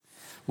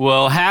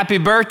Well, happy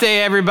birthday,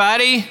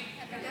 everybody.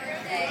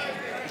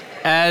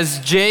 As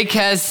Jake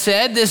has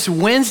said, this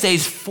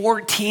Wednesday's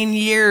 14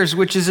 years,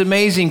 which is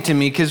amazing to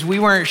me because we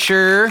weren't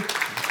sure.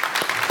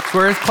 It's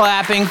worth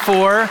clapping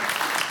for.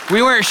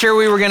 We weren't sure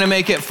we were going to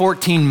make it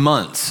 14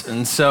 months.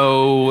 And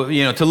so,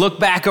 to look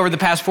back over the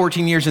past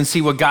 14 years and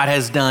see what God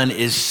has done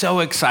is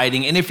so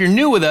exciting. And if you're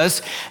new with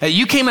us,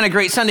 you came on a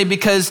great Sunday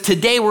because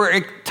today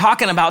we're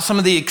talking about some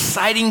of the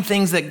exciting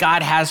things that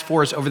God has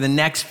for us over the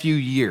next few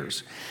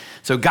years.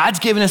 So God's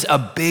given us a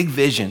big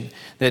vision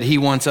that he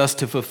wants us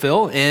to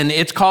fulfill, and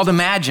it's called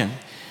Imagine.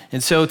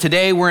 And so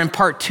today we're in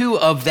part 2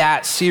 of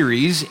that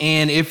series.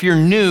 And if you're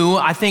new,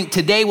 I think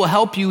today will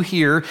help you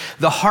hear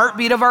the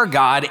heartbeat of our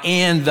God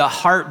and the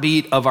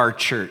heartbeat of our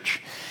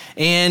church.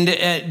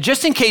 And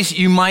just in case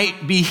you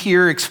might be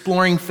here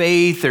exploring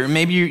faith, or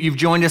maybe you've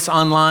joined us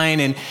online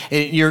and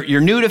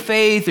you're new to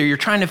faith, or you're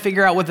trying to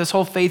figure out what this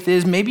whole faith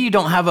is, maybe you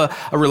don't have a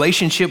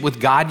relationship with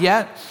God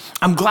yet.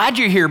 I'm glad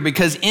you're here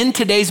because in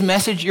today's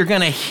message, you're going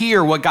to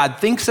hear what God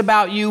thinks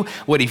about you,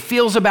 what he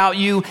feels about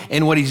you,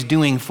 and what he's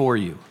doing for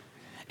you.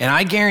 And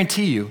I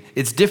guarantee you,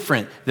 it's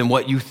different than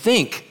what you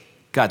think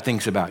God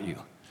thinks about you,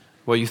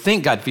 what you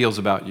think God feels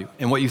about you,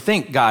 and what you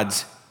think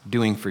God's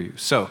doing for you.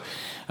 So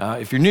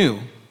if you're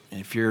new,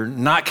 if you're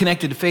not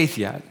connected to faith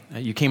yet,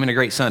 you came on a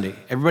great Sunday.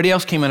 Everybody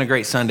else came on a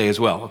great Sunday as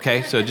well,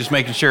 okay? So just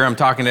making sure I'm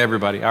talking to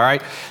everybody, all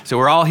right? So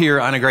we're all here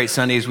on a great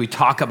Sunday as we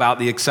talk about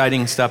the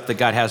exciting stuff that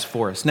God has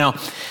for us. Now,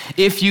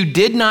 if you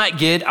did not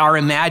get our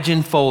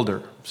Imagine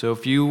folder, so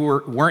if you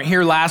weren't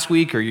here last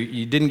week or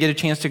you didn't get a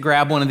chance to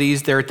grab one of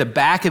these, they're at the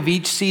back of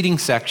each seating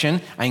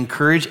section. I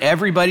encourage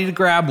everybody to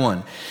grab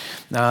one.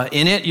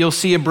 In it, you'll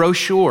see a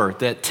brochure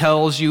that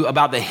tells you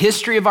about the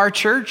history of our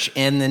church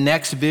and the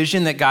next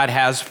vision that God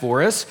has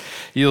for us.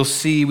 You'll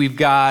see we've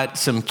got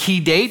some key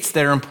dates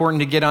that are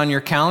important to get on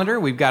your calendar.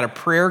 We've got a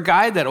prayer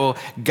guide that will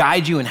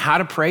guide you in how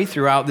to pray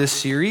throughout this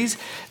series.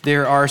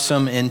 There are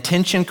some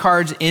intention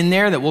cards in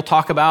there that we'll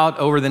talk about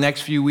over the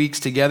next few weeks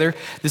together.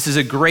 This is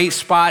a great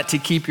spot to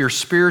keep your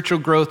spiritual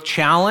growth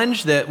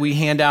challenge that we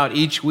hand out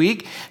each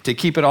week, to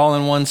keep it all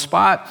in one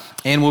spot.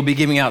 And we'll be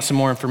giving out some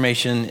more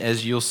information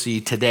as you'll see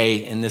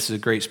today. And this is a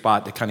great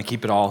spot to kind of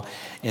keep it all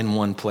in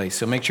one place.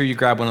 So make sure you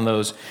grab one of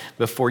those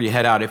before you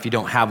head out if you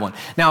don't have one.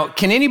 Now,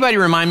 can anybody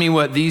remind me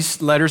what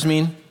these letters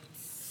mean?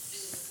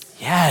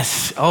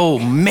 Yes. Oh,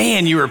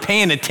 man, you were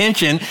paying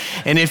attention.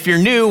 And if you're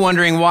new,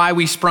 wondering why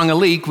we sprung a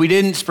leak, we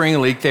didn't spring a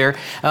leak there.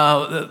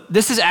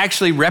 This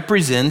actually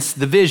represents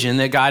the vision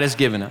that God has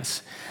given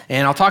us.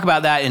 And I'll talk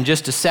about that in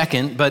just a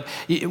second. But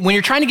when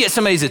you're trying to get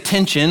somebody's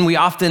attention, we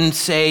often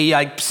say,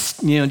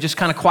 just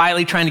kind of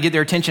quietly trying to get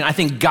their attention. I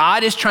think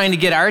God is trying to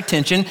get our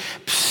attention.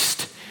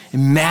 Psst,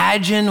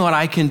 imagine what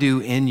I can do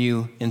in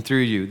you and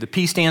through you. The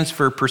P stands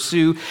for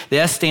pursue. The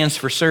S stands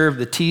for serve.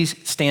 The T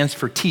stands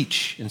for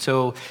teach. And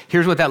so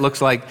here's what that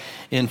looks like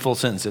in full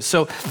sentences.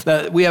 So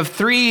we have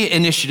 3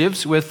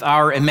 initiatives with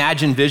our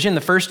Imagine vision.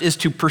 The first is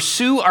to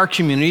pursue our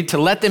community, to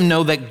let them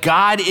know that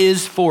God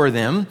is for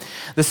them.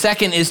 The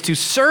second is to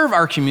serve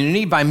our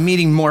community by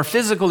meeting more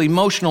physical,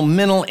 emotional,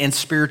 mental, and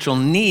spiritual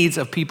needs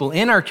of people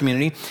in our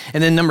community.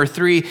 And then number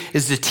 3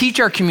 is to teach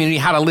our community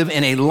how to live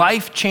in a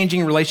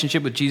life-changing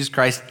relationship with Jesus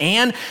Christ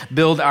and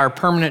build our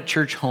permanent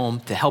church home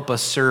to help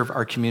us serve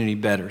our community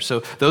better. So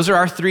those are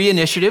our 3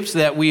 initiatives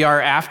that we are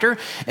after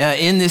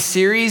in this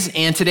series.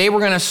 And today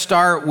we're going to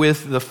start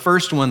with the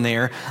first one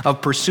there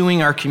of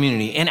pursuing our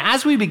community. And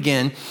as we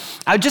begin,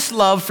 I'd just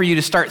love for you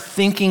to start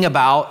thinking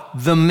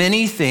about the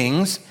many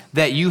things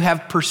that you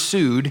have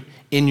pursued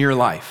in your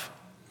life.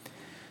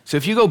 So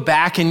if you go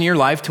back in your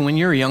life to when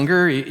you were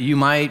younger, you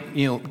might,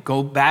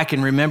 go back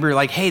and remember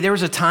hey, there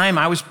was a time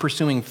I was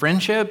pursuing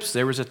friendships.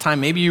 There was a time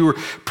maybe you were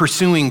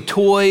pursuing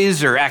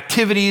toys or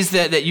activities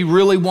that you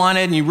really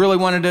wanted and you really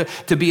wanted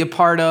to be a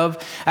part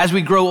of. As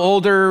we grow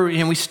older,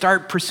 we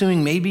start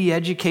pursuing maybe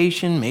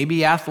education,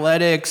 maybe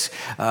athletics,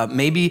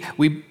 maybe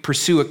we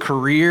pursue a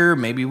career,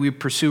 maybe we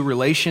pursue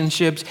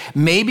relationships,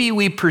 maybe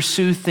we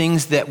pursue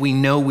things that we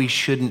know we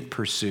shouldn't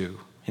pursue.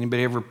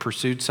 Anybody ever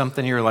pursued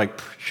something you're like,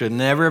 should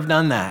never have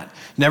done that.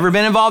 Never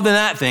been involved in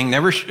that thing.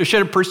 Never should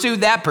have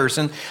pursued that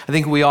person. I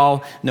think we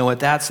all know what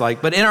that's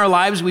like. But in our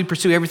lives, we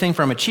pursue everything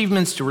from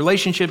achievements to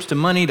relationships to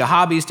money to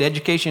hobbies to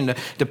education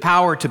to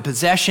power to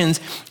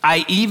possessions.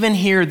 I even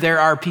hear there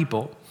are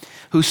people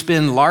who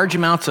spend large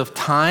amounts of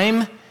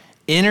time,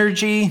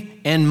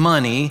 energy, and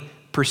money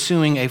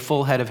pursuing a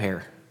full head of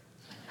hair.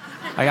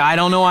 I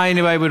don't know why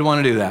anybody would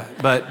want to do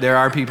that, but there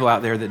are people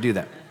out there that do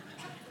that.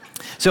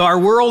 So our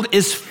world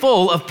is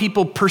full of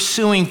people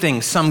pursuing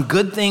things, some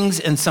good things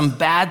and some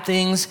bad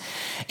things.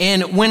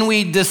 And when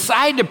we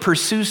decide to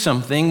pursue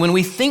something, when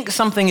we think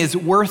something is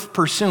worth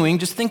pursuing,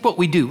 just think what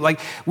we do.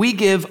 We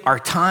give our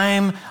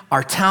time,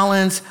 our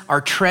talents,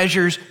 our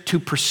treasures to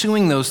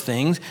pursuing those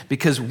things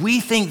because we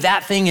think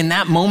that thing in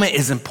that moment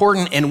is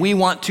important and we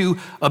want to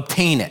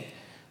obtain it.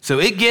 So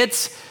it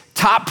gets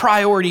top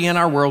priority in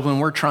our world when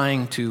we're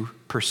trying to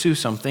pursue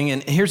something.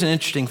 And here's an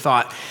interesting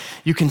thought.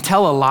 You can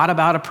tell a lot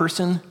about a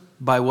person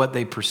by what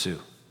they pursue.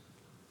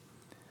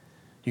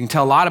 You can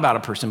tell a lot about a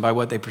person by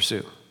what they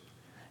pursue.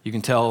 You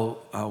can tell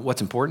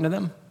what's important to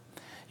them.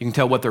 You can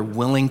tell what they're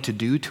willing to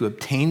do to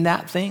obtain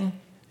that thing.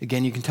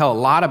 Again, you can tell a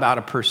lot about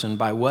a person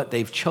by what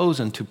they've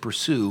chosen to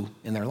pursue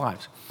in their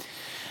lives.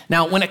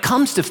 Now, when it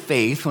comes to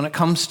faith, when it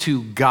comes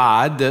to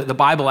God, the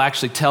Bible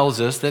actually tells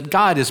us that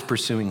God is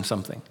pursuing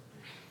something.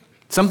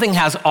 Something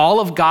has all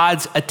of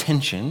God's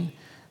attention,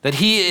 that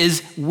he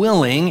is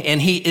willing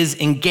and he is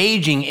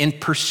engaging in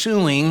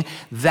pursuing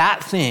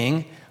that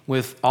thing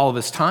with all of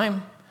his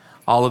time,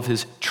 all of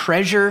his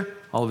treasure,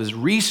 all of his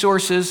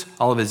resources,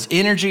 all of his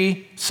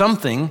energy.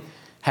 Something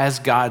has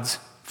God's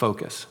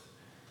focus.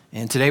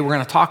 And today we're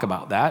going to talk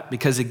about that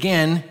because,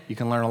 again, you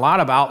can learn a lot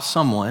about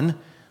someone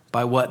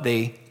by what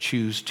they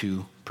choose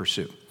to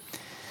pursue.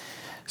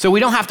 So we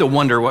don't have to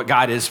wonder what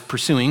God is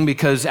pursuing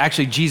because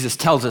actually Jesus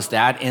tells us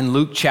that in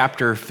Luke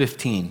chapter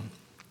 15.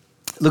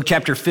 Luke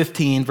chapter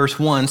 15, verse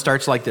 1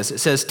 starts like this. It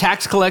says,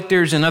 tax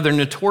collectors and other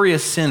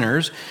notorious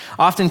sinners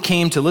often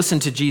came to listen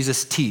to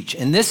Jesus teach.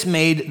 And this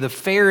made the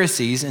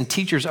Pharisees and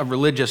teachers of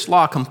religious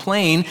law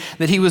complain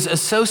that he was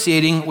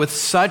associating with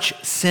such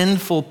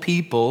sinful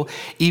people,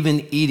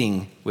 even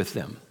eating with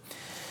them.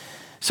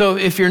 So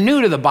if you're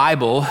new to the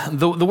Bible,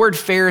 the word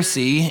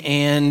Pharisee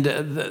and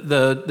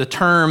the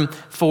term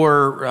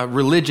for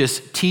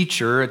religious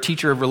teacher, a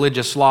teacher of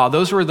religious law,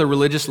 those were the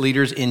religious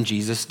leaders in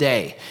Jesus'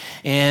 day.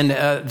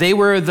 And they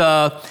were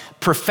the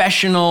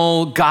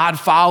professional God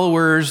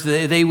followers.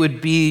 They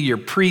would be your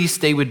priests.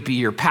 They would be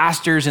your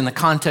pastors in the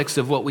context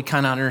of what we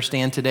kind of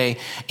understand today.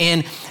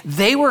 And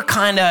they were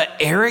kind of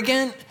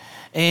arrogant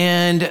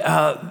and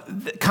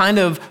kind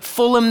of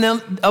full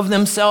of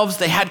themselves.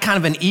 They had kind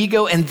of an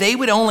ego, and they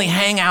would only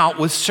hang out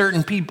with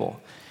certain people.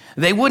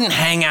 They wouldn't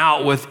hang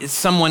out with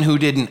someone who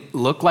didn't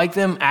look like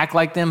them, act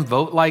like them,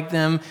 vote like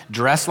them,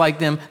 dress like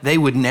them. They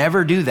would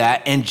never do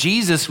that, and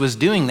Jesus was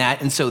doing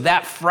that, and so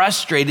that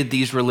frustrated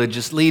these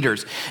religious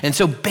leaders. And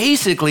so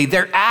basically,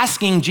 they're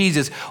asking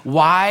Jesus,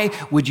 why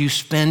would you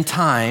spend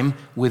time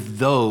with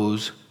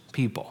those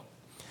people?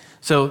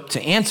 So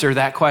to answer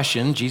that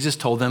question, Jesus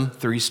told them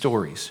 3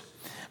 stories.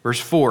 Verse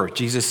 4,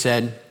 Jesus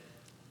said,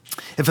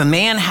 if a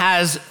man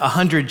has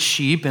 100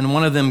 sheep and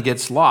one of them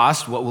gets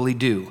lost, what will he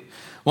do?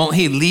 Won't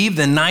he leave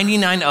the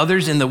 99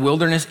 others in the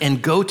wilderness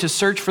and go to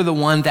search for the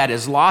one that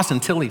is lost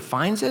until he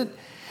finds it?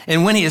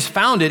 And when he has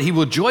found it, he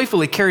will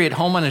joyfully carry it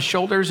home on his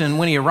shoulders. And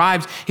when he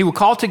arrives, he will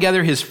call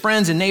together his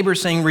friends and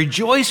neighbors saying,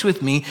 rejoice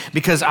with me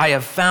because I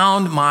have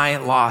found my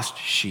lost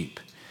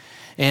sheep.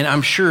 And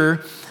I'm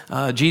sure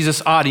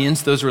Jesus'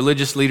 audience, those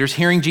religious leaders,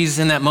 hearing Jesus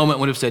in that moment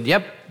would have said,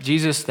 yep,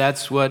 Jesus,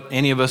 that's what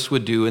any of us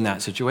would do in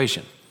that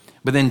situation.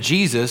 But then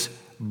Jesus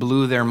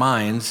blew their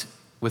minds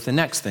with the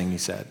next thing he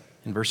said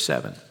in verse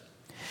 7.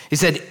 He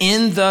said,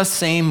 in the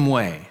same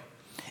way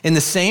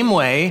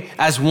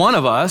as one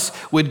of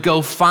us would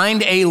go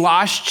find a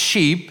lost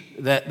sheep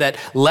that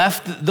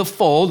left the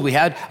fold, we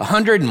had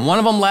 100 and one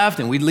of them left,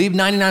 and we'd leave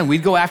 99,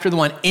 we'd go after the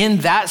one. In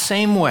that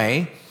same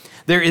way,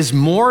 there is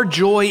more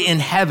joy in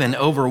heaven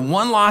over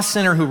one lost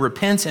sinner who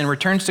repents and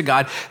returns to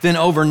God than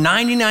over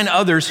 99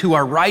 others who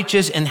are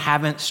righteous and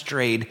haven't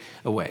strayed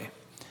away.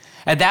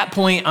 At that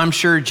point, I'm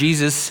sure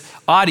Jesus'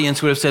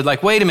 audience would have said,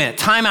 like, wait a minute,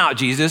 time out,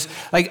 Jesus.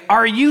 Like,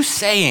 are you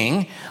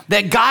saying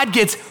that God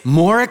gets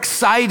more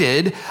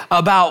excited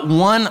about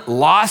one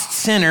lost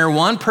sinner,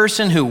 one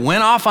person who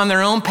went off on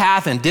their own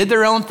path and did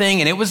their own thing,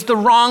 and it was the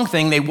wrong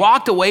thing, they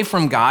walked away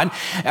from God?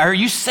 Are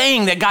you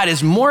saying that God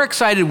is more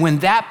excited when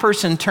that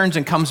person turns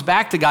and comes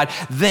back to God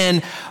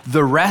than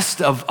the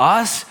rest of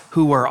us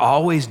who are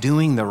always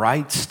doing the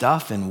right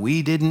stuff and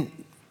we didn't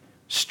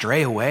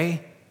stray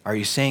away? Are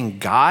you saying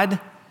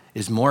God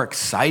is more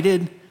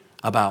excited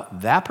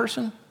about that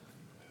person?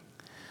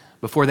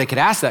 Before they could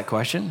ask that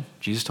question,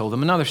 Jesus told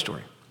them another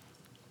story.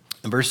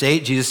 In verse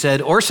 8, Jesus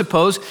said, or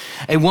suppose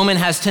a woman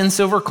has 10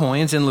 silver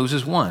coins and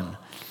loses one.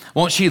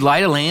 Won't she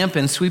light a lamp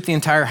and sweep the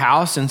entire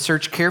house and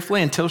search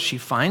carefully until she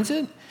finds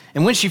it?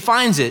 And when she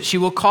finds it, she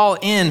will call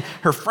in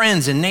her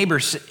friends and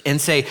neighbors and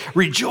say,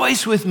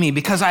 rejoice with me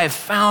because I have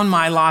found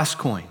my lost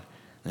coin.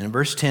 And in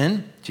verse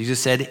 10, Jesus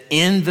said,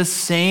 in the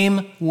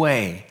same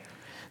way,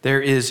 there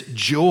is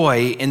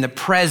joy in the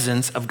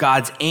presence of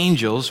God's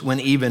angels when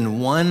even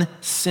one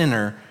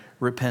sinner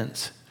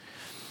repents.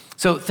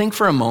 So think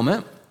for a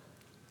moment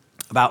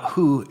about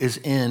who is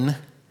in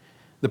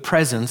the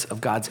presence of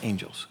God's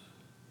angels.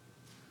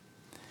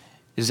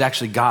 It is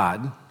actually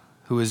God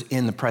who is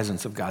in the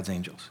presence of God's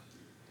angels.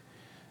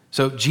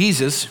 So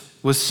Jesus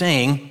was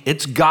saying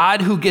it's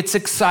God who gets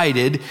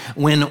excited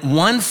when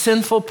one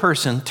sinful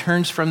person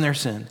turns from their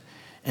sin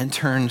and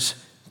turns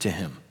to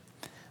him.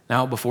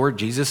 Now, before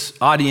Jesus'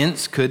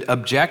 audience could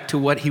object to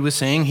what he was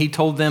saying, he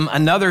told them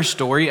another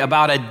story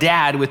about a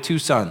dad with 2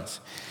 sons.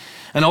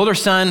 An older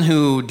son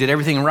who did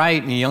everything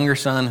right and a younger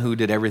son who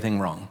did everything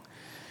wrong.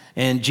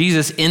 And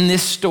Jesus, in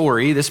this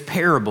story, this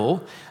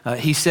parable,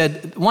 he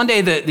said, one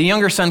day the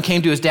younger son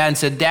came to his dad and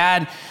said,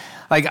 Dad,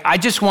 I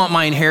just want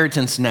my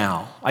inheritance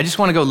now. I just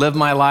want to go live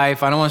my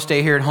life. I don't want to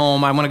stay here at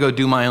home. I want to go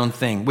do my own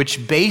thing,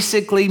 which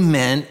basically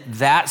meant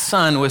that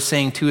son was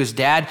saying to his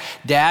dad,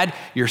 Dad,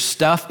 your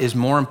stuff is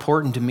more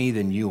important to me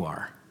than you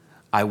are.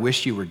 I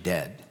wish you were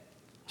dead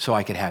so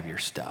I could have your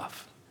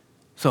stuff.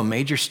 So a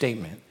major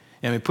statement.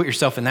 I mean, put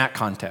yourself in that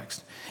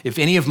context. If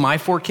any of my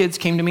 4 kids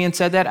came to me and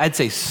said that, I'd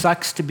say,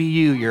 sucks to be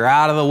you. You're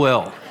out of the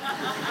will.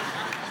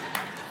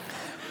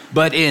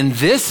 But in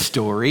this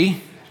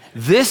story,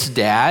 this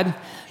dad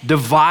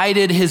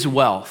divided his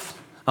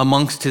wealth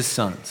amongst his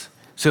sons.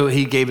 So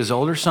he gave his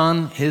older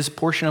son his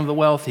portion of the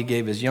wealth. He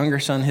gave his younger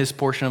son his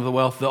portion of the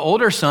wealth. The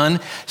older son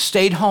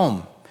stayed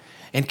home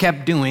and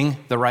kept doing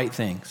the right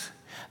things.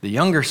 The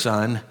younger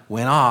son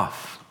went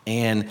off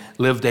and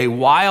lived a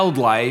wild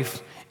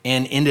life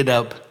and ended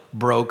up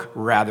broke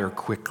rather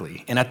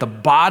quickly. And at the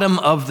bottom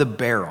of the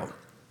barrel,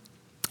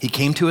 he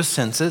came to his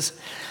senses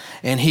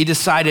and he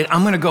decided,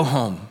 I'm going to go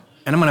home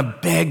and I'm going to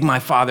beg my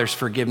father's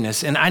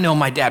forgiveness. And I know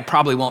my dad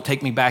probably won't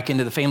take me back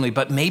into the family,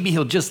 but maybe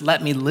he'll just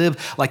let me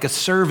live like a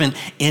servant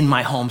in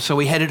my home. So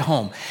he headed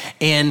home.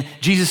 And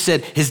Jesus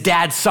said his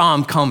dad saw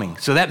him coming.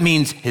 So that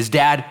means his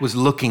dad was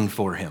looking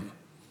for him.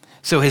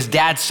 So his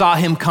dad saw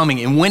him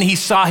coming, and when he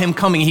saw him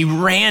coming, he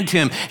ran to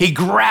him, he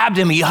grabbed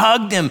him, he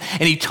hugged him,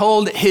 and he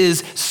told his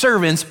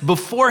servants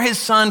before his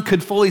son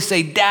could fully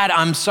say, Dad,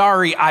 I'm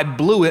sorry, I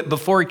blew it.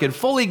 Before he could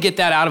fully get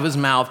that out of his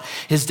mouth,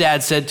 his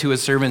dad said to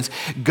his servants,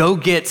 go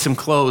get some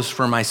clothes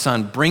for my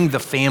son, bring the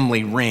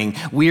family ring.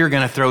 We are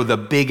gonna throw the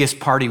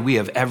biggest party we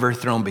have ever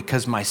thrown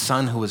because my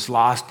son who was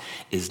lost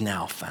is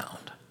now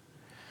found.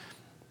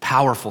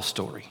 Powerful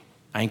story.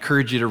 I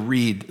encourage you to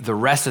read the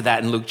rest of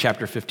that in Luke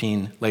chapter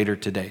 15 later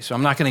today. So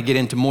I'm not going to get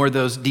into more of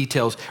those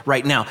details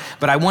right now,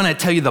 but I want to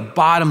tell you the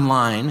bottom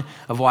line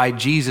of why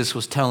Jesus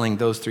was telling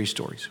those 3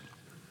 stories.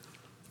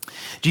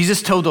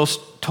 Jesus told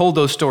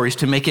those stories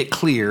to make it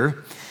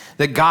clear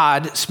that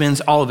God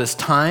spends all of his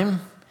time,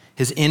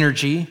 his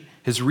energy,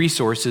 his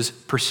resources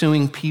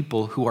pursuing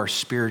people who are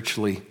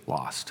spiritually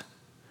lost.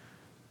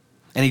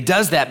 And he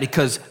does that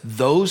because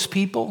those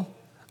people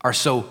are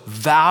so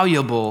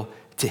valuable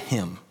to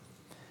him.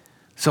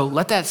 So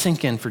let that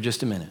sink in for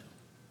just a minute.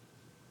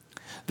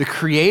 The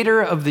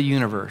creator of the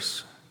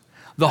universe,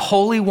 the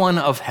Holy One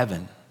of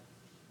heaven,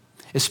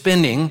 is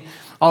spending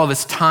all of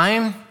his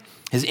time,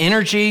 his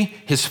energy,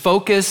 his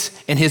focus,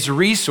 and his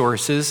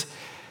resources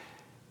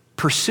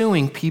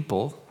pursuing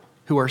people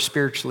who are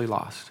spiritually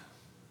lost.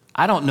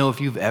 I don't know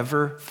if you've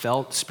ever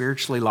felt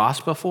spiritually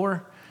lost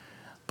before,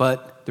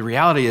 but the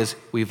reality is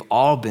we've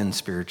all been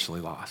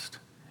spiritually lost.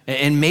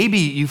 And maybe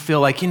you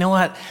feel like, you know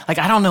what, like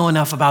I don't know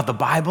enough about the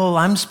Bible,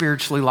 I'm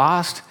spiritually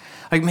lost.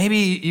 Like maybe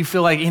you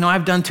feel like,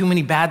 I've done too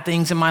many bad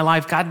things in my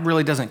life, God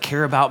really doesn't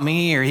care about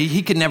me, or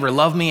he could never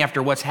love me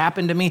after what's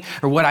happened to me,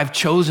 or what I've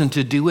chosen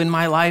to do in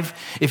my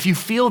life. If you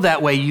feel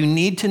that way, you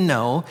need to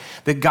know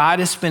that God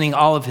is spending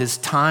all of his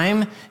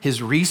time,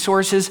 his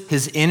resources,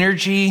 his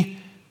energy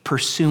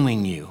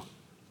pursuing you,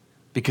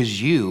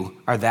 because you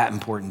are that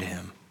important to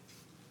him.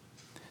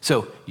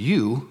 So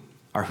you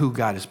are who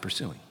God is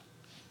pursuing.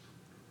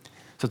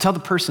 So tell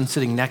the person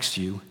sitting next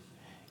to you,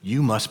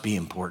 you must be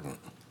important.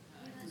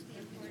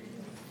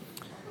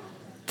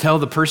 Tell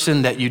the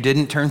person that you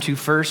didn't turn to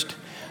first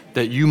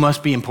that you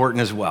must be important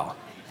as well.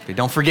 Okay,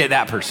 don't forget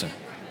that person.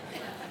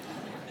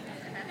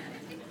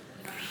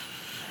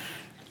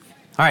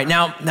 All right,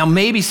 now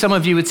maybe some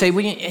of you would say,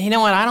 well, you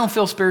know what, I don't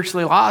feel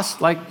spiritually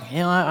lost. Like,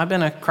 I've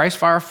been a Christ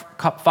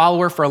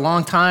follower for a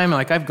long time.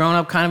 Like, I've grown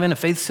up kind of in a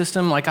faith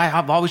system. Like,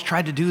 I've always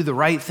tried to do the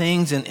right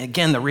things. And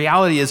again, the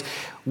reality is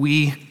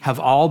we have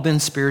all been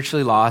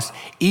spiritually lost.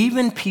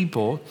 Even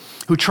people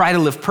who try to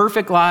live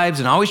perfect lives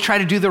and always try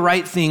to do the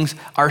right things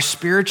are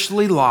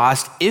spiritually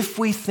lost if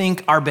we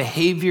think our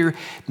behavior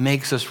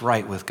makes us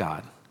right with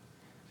God.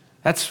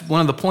 That's one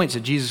of the points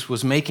that Jesus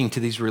was making to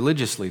these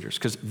religious leaders,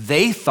 because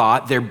they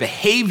thought their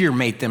behavior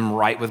made them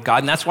right with God.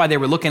 And that's why they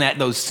were looking at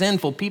those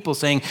sinful people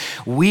saying,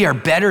 we are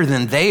better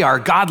than they are.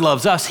 God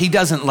loves us. He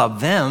doesn't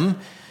love them.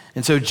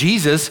 And so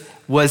Jesus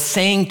was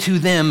saying to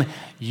them,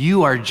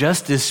 you are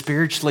just as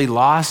spiritually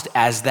lost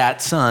as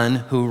that son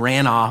who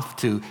ran off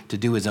to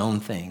do his own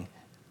thing.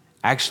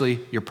 Actually,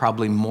 you're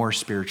probably more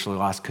spiritually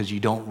lost because you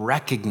don't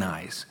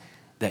recognize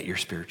that you're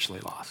spiritually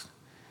lost.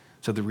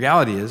 So the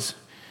reality is,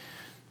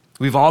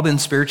 we've all been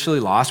spiritually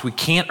lost. We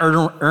can't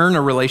earn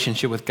a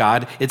relationship with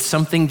God. It's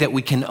something that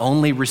we can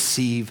only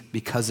receive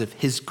because of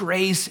his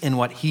grace and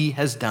what he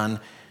has done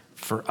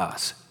for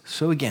us.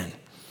 So again,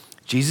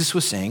 Jesus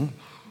was saying,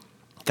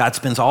 God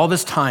spends all of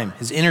his time,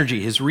 his energy,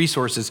 his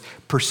resources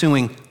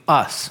pursuing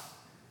us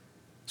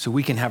so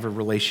we can have a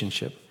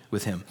relationship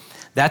with him.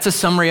 That's a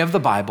summary of the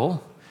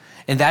Bible,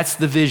 and that's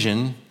the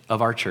vision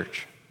of our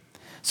church.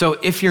 So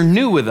if you're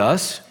new with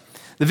us,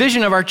 the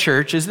vision of our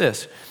church is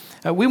this.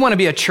 We want to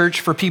be a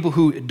church for people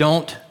who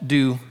don't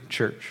do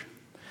church.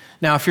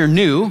 Now, if you're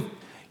new,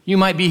 you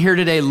might be here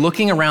today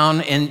looking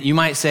around and you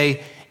might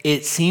say,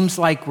 it seems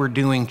like we're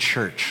doing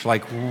church.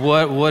 Like,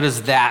 what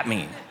does that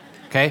mean?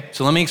 Okay,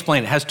 so let me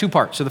explain. It has 2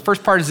 parts. So the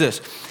first part is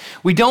this.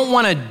 We don't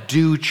want to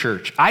do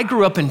church. I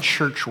grew up in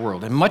church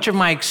world, and much of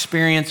my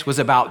experience was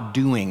about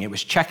doing. It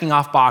was checking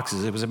off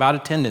boxes. It was about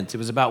attendance. It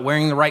was about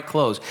wearing the right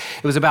clothes.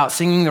 It was about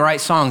singing the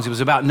right songs. It was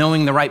about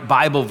knowing the right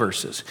Bible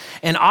verses.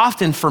 And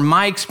often, for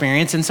my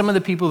experience, and some of the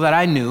people that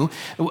I knew,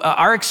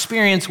 our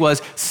experience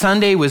was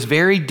Sunday was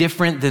very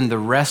different than the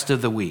rest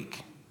of the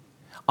week.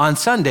 On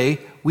Sunday,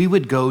 we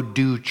would go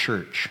do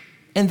church,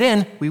 and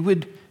then we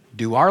would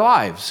do our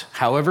lives.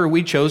 However,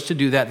 we chose to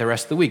do that the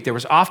rest of the week. There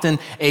was often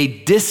a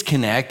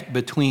disconnect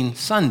between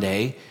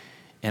Sunday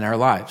and our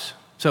lives.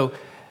 So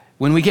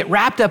when we get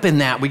wrapped up in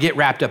that, we get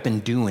wrapped up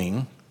in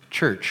doing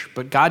church.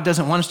 But God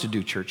doesn't want us to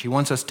do church. He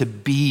wants us to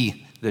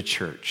be the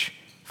church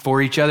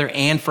for each other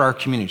and for our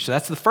community. So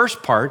that's the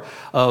first part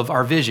of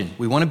our vision.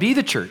 We want to be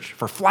the church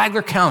for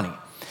Flagler County.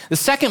 The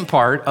second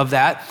part of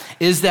that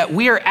is that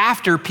we are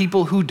after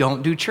people who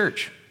don't do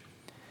church.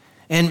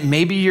 And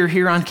maybe you're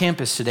here on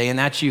campus today and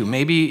that's you.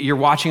 Maybe you're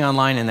watching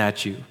online and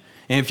that's you.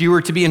 And if you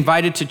were to be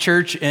invited to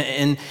church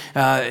and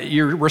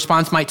your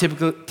response might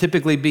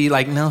typically be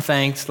like, no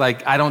thanks,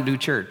 like I don't do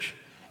church.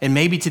 And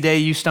maybe today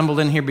you stumbled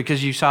in here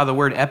because you saw the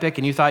word epic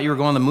and you thought you were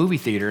going to the movie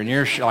theater and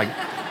you're like,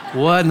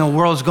 what in the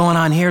world's going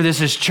on here?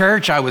 This is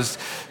church. I was,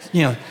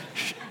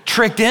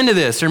 tricked into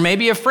this. Or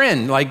maybe a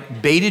friend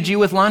like baited you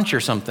with lunch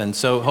or something.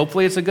 So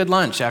hopefully it's a good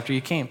lunch after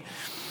you came.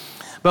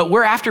 But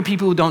we're after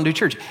people who don't do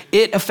church.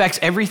 It affects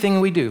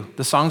everything we do.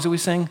 The songs that we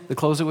sing, the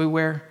clothes that we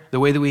wear, the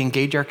way that we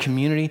engage our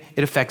community.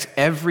 It affects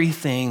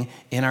everything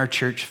in our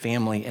church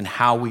family and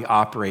how we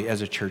operate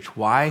as a church.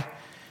 Why?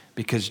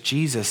 Because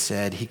Jesus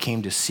said he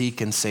came to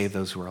seek and save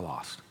those who are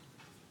lost.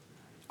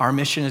 Our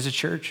mission as a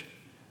church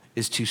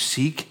is to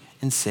seek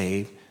and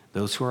save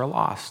those who are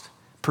lost.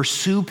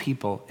 Pursue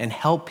people and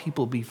help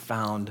people be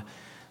found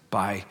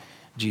by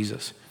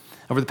Jesus.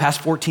 Over the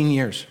past 14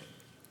 years,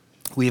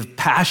 we have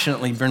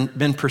passionately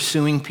been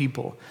pursuing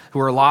people who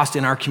are lost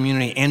in our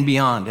community and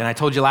beyond. And I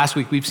told you last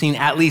week, we've seen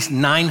at least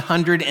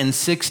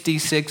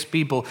 966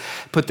 people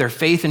put their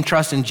faith and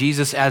trust in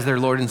Jesus as their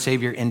Lord and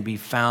Savior and be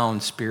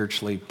found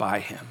spiritually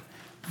by him.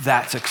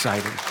 That's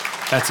exciting.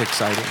 That's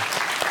exciting.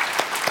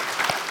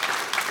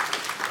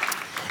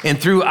 And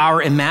through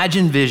our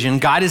imagined vision,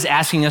 God is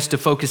asking us to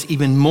focus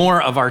even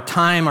more of our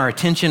time, our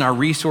attention, our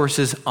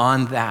resources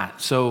on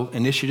that. So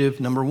initiative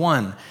number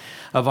one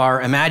of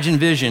our imagined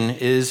vision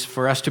is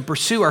for us to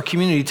pursue our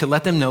community to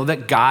let them know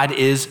that God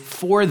is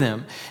for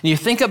them. And you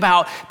think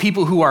about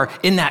people who are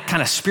in that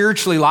kind of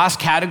spiritually lost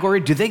category,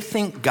 do they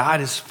think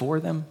God is for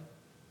them?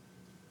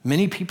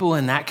 Many people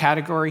in that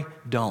category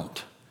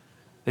don't.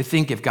 They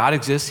think if God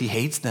exists, he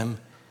hates them.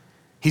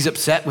 He's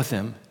upset with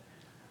them.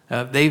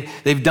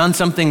 They've done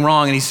something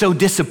wrong, and he's so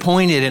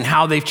disappointed in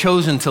how they've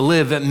chosen to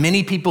live that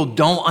many people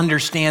don't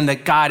understand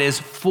that God is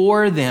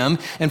for them.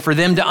 And for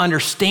them to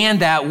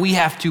understand that, we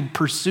have to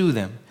pursue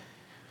them.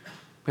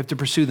 We have to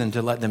pursue them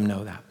to let them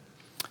know that.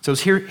 So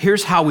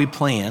here's how we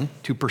plan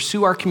to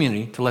pursue our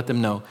community to let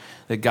them know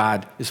that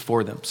God is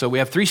for them. So we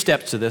have 3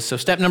 steps to this. So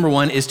step number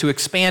 1 is to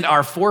expand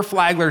our 4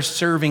 Flaglers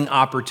serving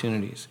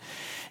opportunities.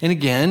 And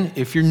again,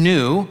 if you're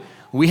new,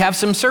 we have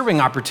some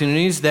serving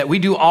opportunities that we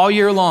do all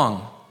year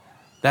long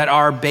that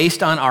are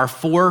based on our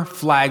 4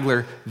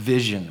 Flagler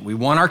vision. We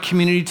want our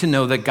community to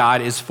know that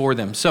God is for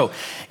them. So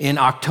in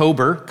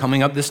October,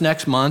 coming up this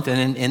next month,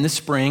 and in the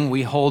spring,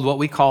 we hold what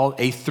we call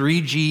a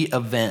 3G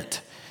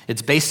event.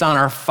 It's based on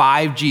our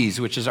 5 Gs,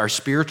 which is our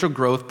spiritual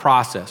growth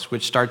process,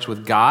 which starts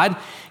with God,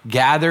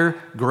 gather,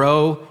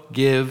 grow,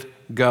 give,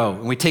 go.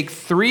 And we take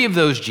 3 of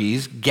those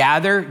Gs,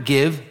 gather,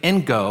 give,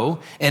 and go.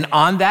 And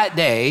on that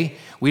day,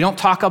 we don't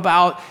talk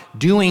about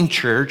doing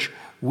church.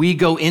 We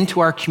go into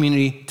our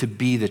community to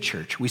be the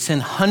church. We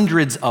send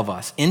hundreds of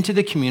us into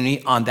the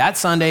community on that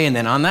Sunday and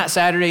then on that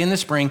Saturday in the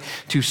spring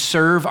to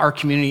serve our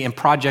community in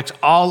projects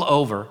all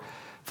over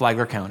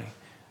Flagler County.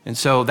 And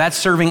so that's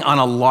serving on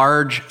a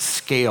large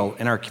scale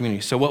in our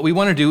community. So what we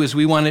want to do is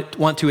we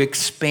want to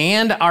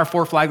expand our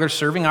 4 Flagler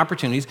serving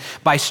opportunities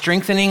by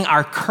strengthening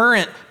our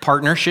current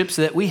partnerships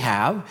that we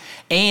have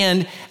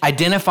and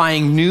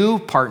identifying new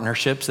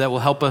partnerships that will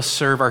help us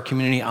serve our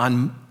community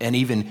on an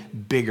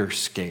even bigger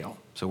scale.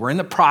 So we're in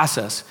the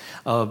process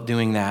of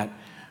doing that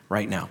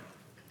right now.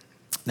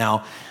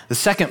 Now, the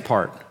second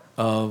part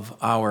of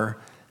our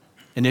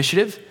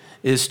initiative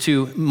is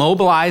to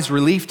mobilize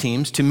relief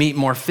teams to meet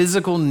more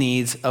physical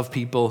needs of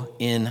people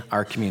in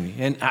our community.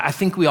 And I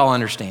think we all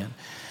understand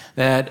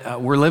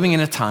that we're living in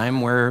a time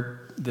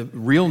where the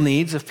real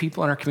needs of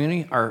people in our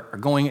community are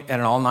going at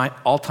an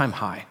all-time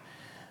high.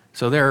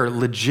 So there are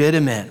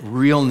legitimate,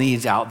 real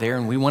needs out there,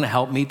 and we want to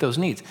help meet those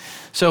needs.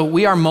 So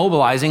we are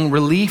mobilizing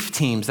relief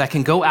teams that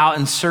can go out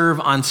and serve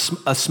on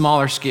a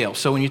smaller scale.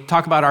 So when you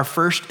talk about our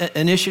first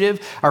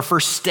initiative, our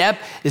first step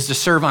is to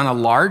serve on a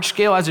large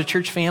scale as a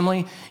church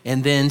family,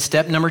 and then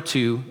step number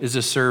 2 is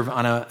to serve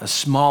on a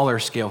smaller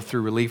scale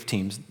through relief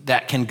teams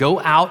that can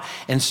go out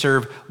and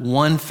serve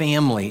one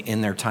family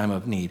in their time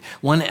of need,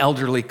 one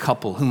elderly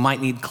couple who might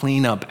need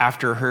cleanup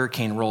after a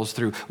hurricane rolls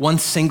through, one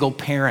single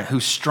parent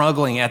who's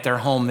struggling at their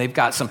home. They've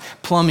got some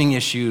plumbing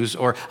issues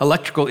or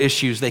electrical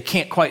issues they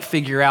can't quite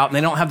figure out, and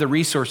They don't have the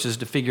resources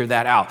to figure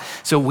that out.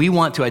 So we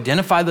want to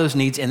identify those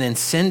needs and then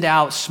send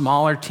out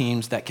smaller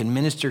teams that can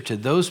minister to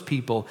those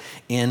people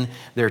in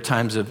their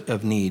times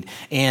of need.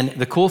 And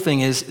the cool thing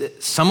is,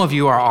 some of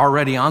you are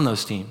already on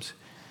those teams.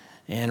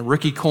 And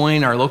Ricky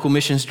Coyne, our local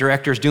missions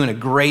director, is doing a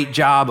great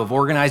job of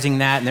organizing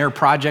that. And there are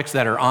projects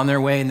that are on their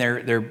way, and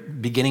they're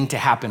beginning to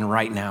happen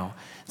right now.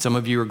 Some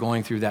of you are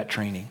going through that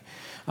training.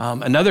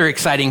 Another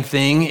exciting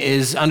thing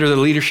is under the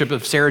leadership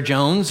of Sarah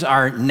Jones,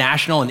 our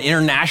national and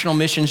international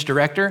missions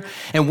director.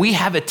 And we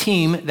have a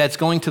team that's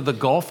going to the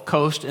Gulf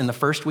Coast in the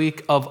first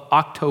week of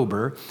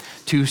October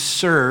to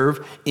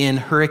serve in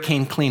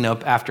hurricane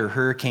cleanup after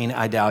Hurricane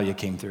Idalia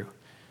came through.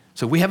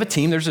 So we have a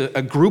team. There's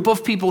a group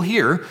of people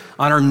here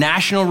on our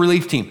national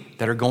relief team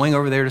that are going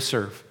over there to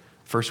serve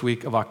first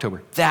week of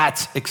October.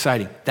 That's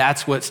exciting.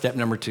 That's what step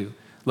number 2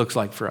 looks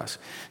like for us.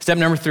 Step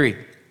number 3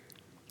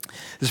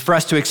 is for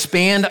us to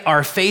expand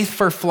our Faith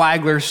for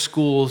Flagler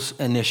Schools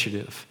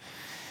initiative.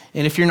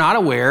 And if you're not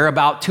aware,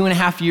 about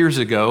 2.5 years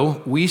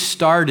ago, we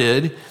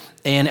started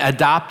an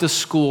Adopt a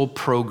School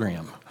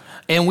program.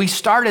 And we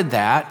started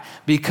that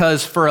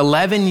because for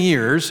 11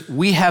 years,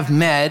 we have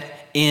met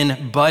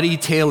in Buddy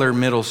Taylor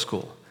Middle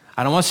School.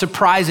 I don't want to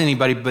surprise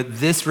anybody, but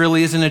this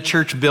really isn't a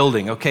church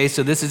building, okay?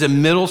 So this is a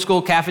middle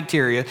school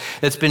cafeteria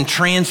that's been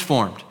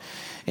transformed.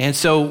 And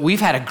so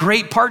we've had a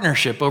great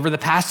partnership over the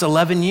past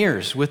 11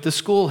 years with the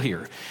school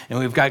here. And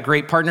we've got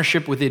great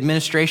partnership with the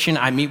administration.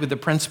 I meet with the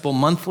principal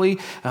monthly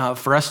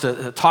for us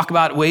to talk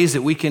about ways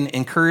that we can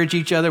encourage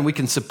each other. We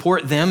can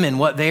support them in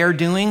what they are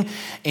doing.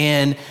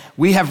 And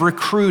we have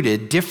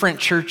recruited different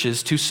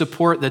churches to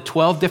support the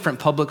 12 different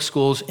public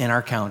schools in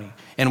our county.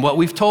 And what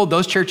we've told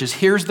those churches,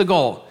 here's the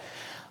goal.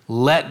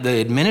 Let the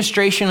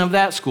administration of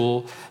that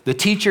school, the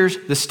teachers,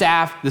 the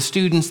staff, the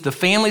students, the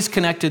families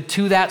connected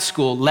to that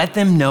school, let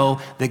them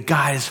know that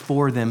God is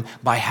for them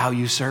by how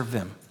you serve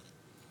them.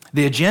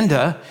 The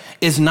agenda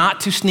is not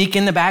to sneak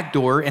in the back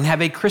door and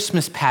have a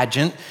Christmas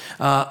pageant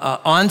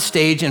on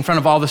stage in front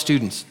of all the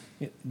students.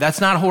 That's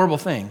not a horrible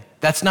thing.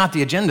 That's not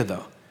the agenda,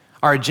 though.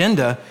 Our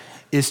agenda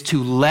is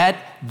to let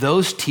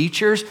those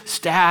teachers,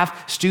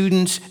 staff,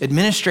 students,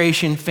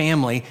 administration,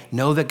 family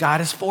know that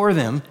God is for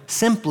them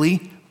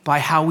simply by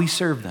how we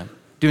serve them.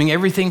 Doing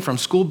everything from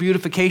school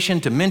beautification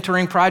to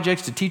mentoring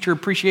projects to teacher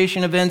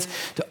appreciation events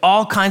to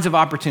all kinds of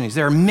opportunities.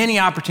 There are many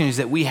opportunities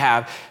that we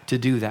have to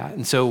do that.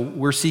 And so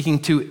we're seeking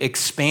to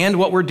expand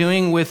what we're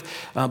doing with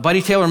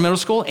Buddy Taylor Middle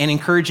School and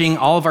encouraging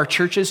all of our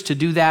churches to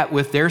do that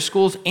with their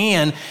schools.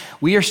 And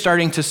we are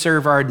starting to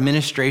serve our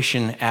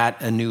administration at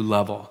a new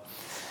level.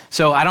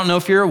 So I don't know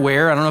if you're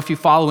aware, I don't know if you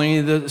follow any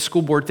of the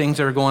school board things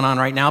that are going on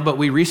right now, but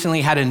we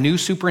recently had a new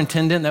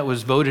superintendent that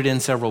was voted in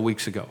several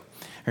weeks ago.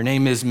 Her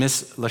name is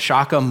Miss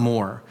LaShaka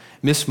Moore.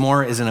 Miss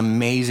Moore is an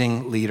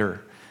amazing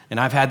leader, and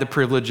I've had the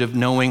privilege of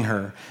knowing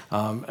her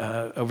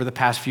over the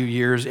past few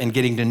years and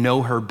getting to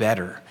know her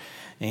better.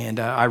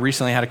 And I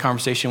recently had a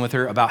conversation with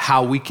her about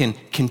how we can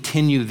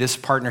continue this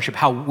partnership,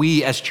 how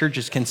we as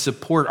churches can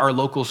support our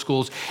local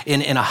schools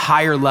in a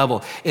higher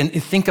level. And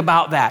think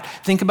about that.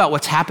 Think about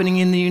what's happening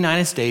in the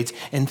United States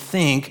and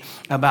think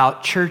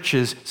about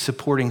churches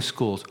supporting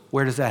schools.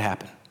 Where does that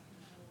happen?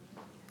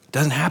 It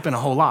doesn't happen a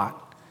whole lot.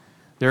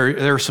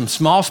 There are some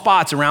small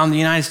spots around the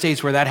United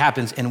States where that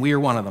happens, and we are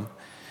one of them.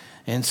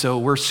 And so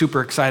we're super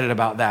excited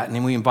about that,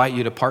 and we invite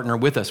you to partner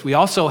with us. We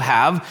also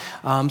have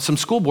some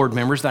school board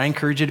members that I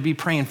encourage you to be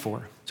praying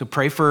for. So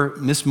pray for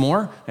Miss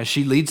Moore as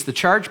she leads the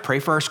charge. Pray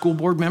for our school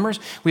board members.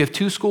 We have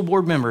 2 school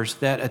board members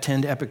that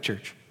attend Epic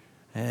Church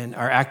and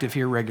are active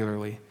here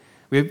regularly.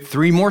 We have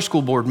 3 more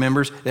school board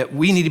members that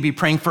we need to be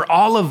praying for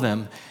all of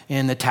them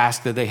in the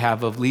task that they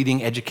have of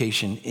leading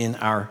education in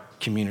our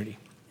community.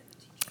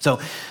 So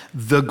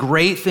the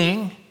great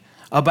thing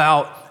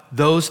about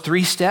those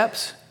 3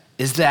 steps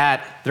is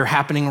that they're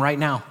happening right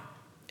now,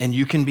 and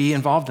you can be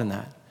involved in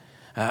that.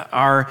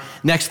 Our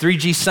next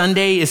 3G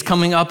Sunday is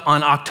coming up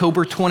on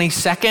October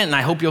 22nd, and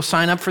I hope you'll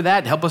sign up for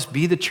that. Help us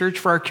be the church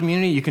for our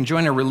community. You can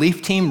join a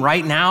relief team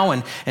right now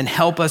and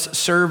help us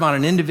serve on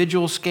an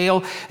individual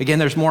scale. Again,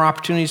 there's more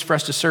opportunities for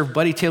us to serve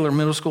Buddy Taylor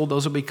Middle School.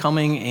 Those will be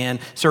coming, and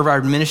serve our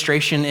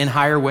administration in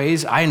higher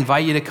ways. I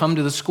invite you to come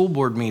to the school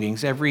board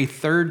meetings every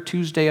 3rd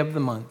Tuesday of the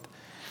month.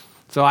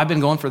 So I've been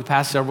going for the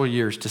past several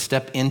years to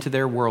step into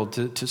their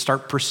world, to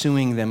start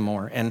pursuing them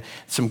more. And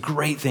some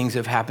great things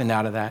have happened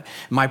out of that.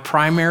 My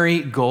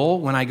primary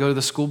goal when I go to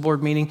the school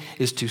board meeting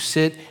is to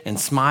sit and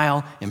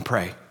smile and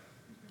pray.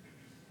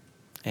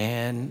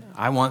 And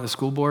I want the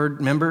school board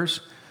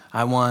members,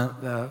 I want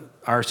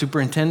our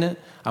superintendent,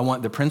 I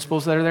want the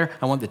principals that are there,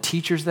 I want the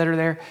teachers that are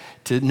there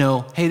to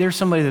know, hey, there's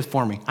somebody that's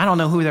for me. I don't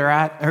know who they're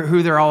at or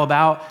who they're all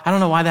about. I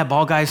don't know why that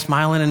bald guy's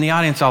smiling in the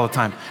audience all the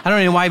time. I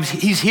don't know why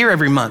he's here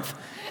every month.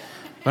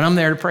 But I'm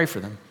there to pray for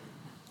them.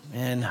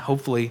 And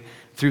hopefully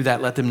through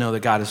that, let them know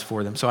that God is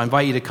for them. So I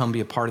invite you to come be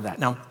a part of that.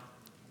 Now,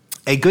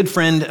 a good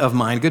friend of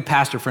mine, good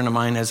pastor friend of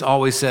mine has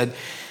always said,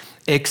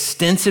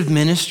 extensive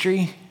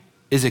ministry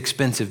is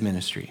expensive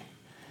ministry.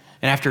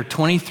 And after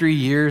 23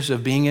 years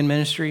of being in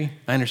ministry,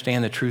 I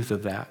understand the truth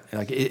of that.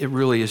 Like it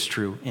really is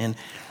true. And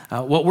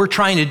What we're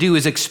trying to do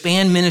is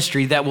expand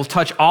ministry that will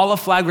touch all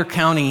of Flagler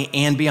County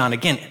and beyond.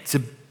 Again, it's a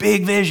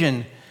big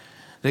vision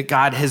that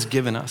God has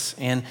given us.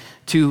 And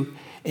to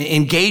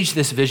engage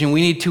this vision,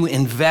 we need to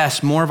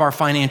invest more of our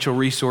financial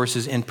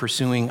resources in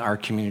pursuing our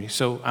community.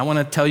 So I want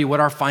to tell you what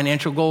our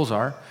financial goals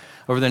are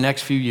over the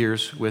next few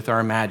years with our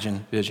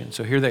Imagine vision.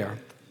 So here they are.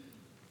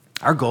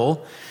 Our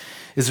goal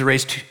is to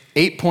raise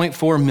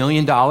 $8.4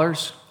 million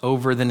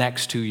over the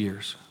next 2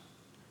 years.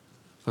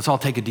 Let's all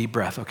take a deep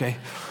breath, okay?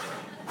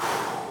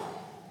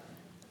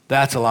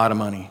 That's a lot of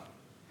money.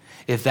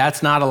 If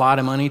that's not a lot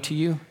of money to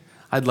you,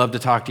 I'd love to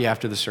talk to you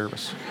after the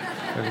service.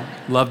 I'd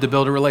love to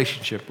build a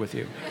relationship with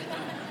you.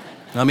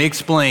 Let me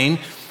explain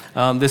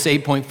this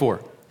 8.4.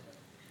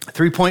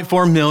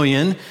 3.4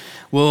 million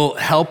will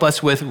help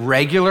us with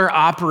regular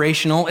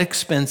operational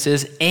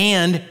expenses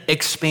and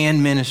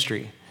expand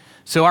ministry.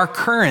 So our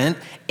current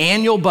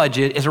annual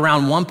budget is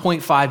around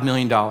 $1.5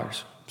 million.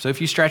 So if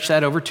you stretch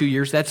that over 2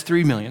 years, that's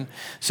 $3 million.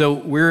 So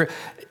we're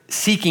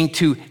seeking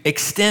to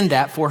extend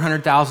that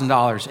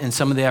 $400,000 in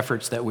some of the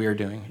efforts that we are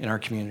doing in our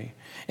community.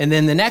 And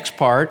then the next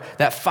part,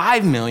 that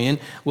 $5 million,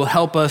 will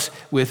help us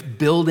with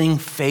building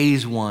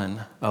phase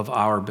 1 of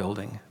our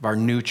building, of our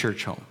new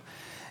church home.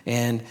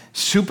 And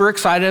super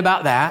excited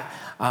about that.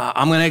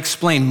 I'm going to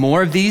explain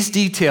more of these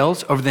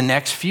details over the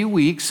next few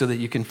weeks so that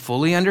you can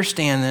fully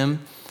understand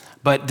them.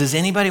 But does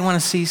anybody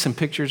want to see some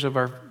pictures of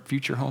our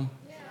future home?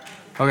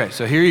 Okay,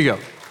 so here you go.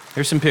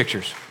 Here's some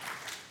pictures.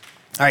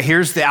 All right,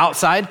 here's the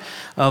outside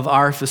of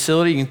our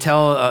facility. You can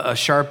tell a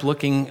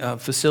sharp-looking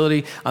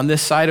facility. On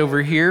this side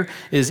over here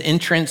is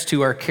entrance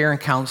to our care and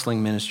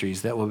counseling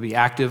ministries that will be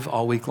active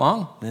all week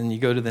long. Then you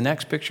go to the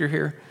next picture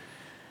here.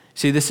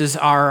 See, this is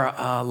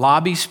our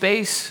lobby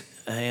space,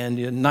 and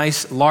a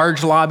nice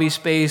large lobby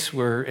space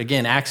where,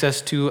 again,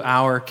 access to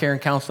our care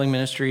and counseling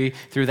ministry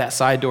through that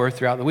side door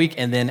throughout the week,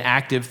 and then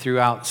active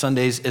throughout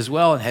Sundays as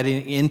well, and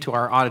heading into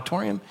our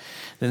auditorium.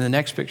 Then the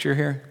next picture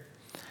here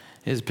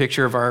is a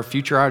picture of our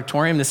future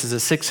auditorium. This is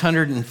a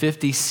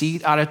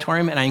 650-seat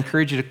auditorium, and I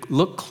encourage you to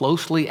look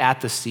closely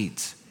at the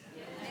seats.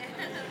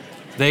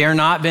 They are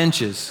not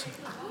benches.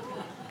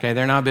 Okay,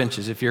 they're not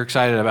benches, if you're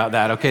excited about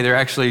that. Okay, they're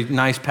actually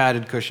nice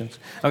padded cushions.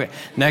 Okay,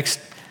 next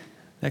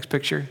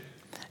picture.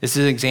 This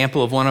is an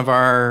example of one of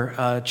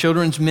our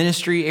children's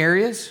ministry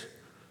areas.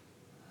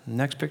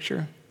 Next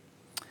picture.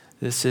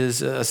 This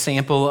is a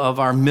sample of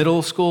our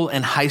middle school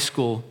and high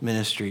school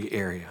ministry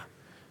area.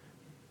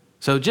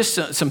 So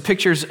just some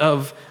pictures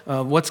of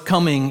what's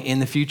coming in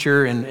the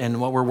future and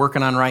what we're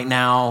working on right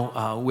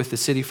now with the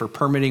city for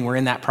permitting. We're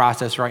in that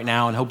process right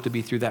now and hope to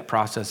be through that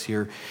process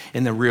here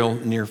in the real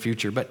near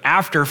future. But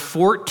after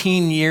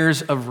 14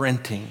 years of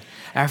renting,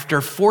 after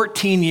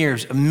 14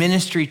 years of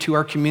ministry to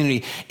our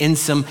community in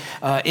some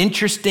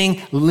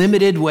interesting,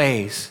 limited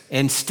ways,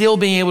 and still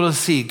being able to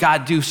see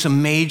God do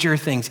some major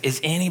things,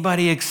 is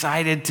anybody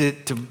excited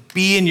to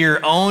be in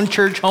your own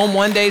church home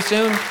one day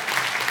soon?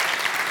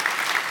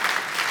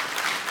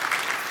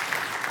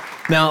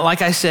 Now,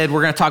 like I said,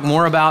 we're going to talk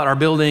more about our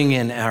building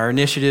and our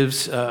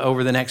initiatives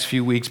over the next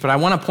few weeks, but I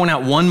want to point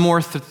out one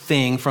more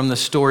thing from the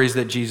stories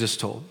that Jesus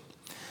told.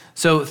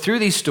 So through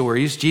these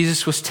stories,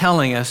 Jesus was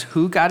telling us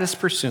who God is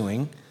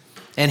pursuing,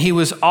 and he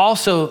was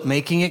also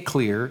making it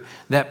clear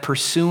that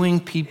pursuing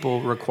people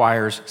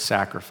requires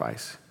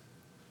sacrifice.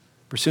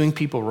 Pursuing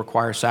people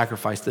requires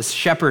sacrifice. The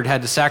shepherd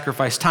had to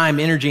sacrifice time,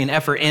 energy, and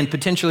effort, and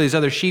potentially his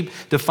other sheep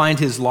to find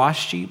his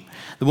lost sheep.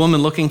 The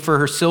woman looking for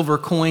her silver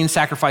coin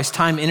sacrificed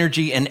time,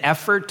 energy, and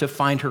effort to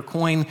find her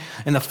coin.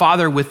 And the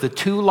father with the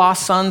 2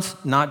 lost sons,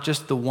 not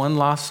just the 1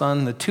 lost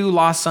son, the 2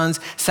 lost sons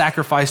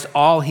sacrificed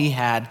all he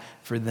had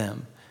for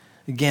them.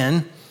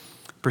 Again,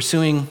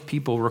 pursuing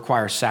people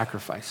requires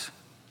sacrifice.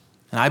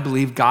 And I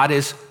believe God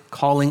is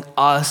calling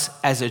us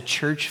as a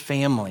church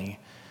family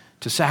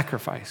to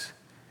sacrifice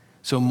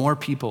so more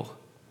people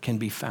can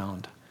be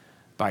found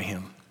by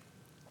him.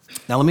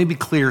 Now, let me be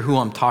clear who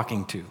I'm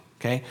talking to,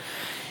 okay?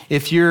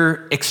 If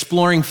you're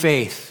exploring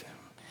faith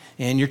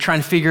and you're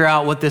trying to figure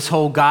out what this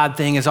whole God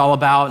thing is all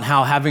about and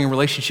how having a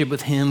relationship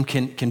with him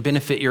can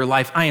benefit your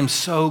life, I am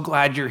so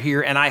glad you're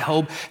here, and I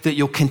hope that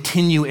you'll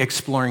continue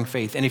exploring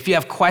faith. And if you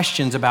have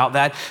questions about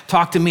that,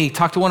 talk to me,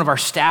 talk to one of our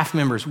staff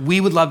members. We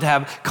would love to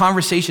have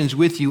conversations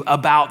with you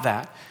about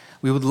that.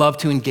 We would love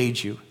to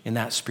engage you in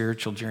that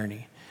spiritual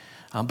journey.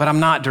 But I'm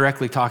not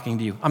directly talking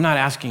to you. I'm not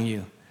asking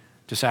you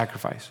to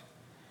sacrifice.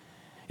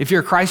 If you're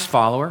a Christ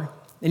follower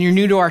and you're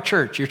new to our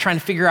church, you're trying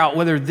to figure out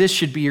whether this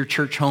should be your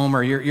church home,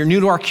 or you're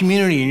new to our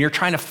community and you're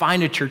trying to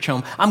find a church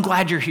home, I'm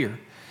glad you're here.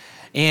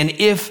 And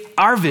if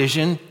our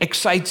vision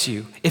excites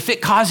you, if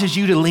it causes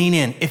you to lean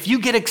in, if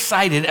you get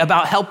excited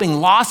about helping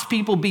lost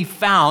people be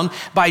found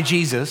by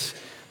Jesus,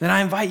 then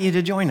I invite you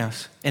to join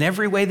us in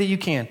every way that you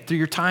can, through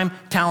your time,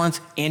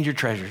 talents, and your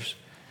treasures.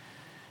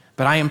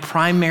 But I am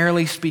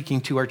primarily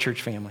speaking to our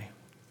church family.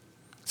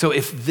 So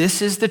if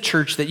this is the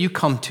church that you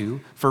come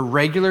to for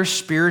regular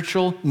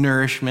spiritual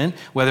nourishment,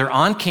 whether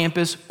on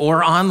campus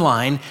or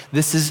online,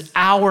 this is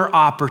our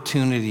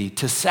opportunity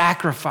to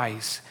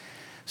sacrifice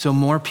so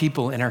more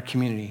people in our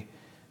community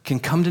can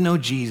come to know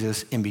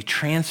Jesus and be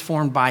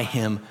transformed by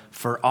him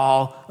for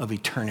all of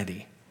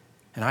eternity.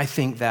 And I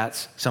think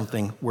that's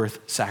something worth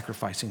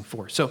sacrificing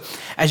for. So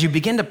as you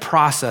begin to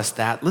process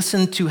that,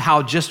 listen to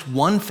how just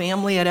one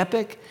family at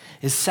Epic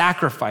is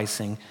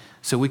sacrificing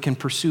so we can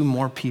pursue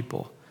more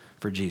people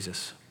for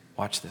Jesus.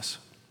 Watch this.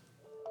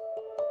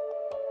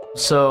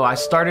 So I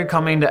started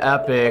coming to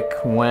Epic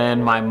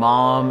when my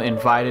mom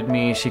invited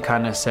me. She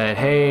kind of said,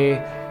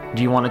 hey,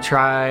 do you want to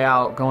try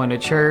out going to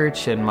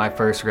church? And my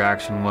first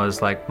reaction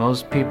was, like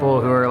most people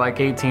who are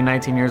like 18,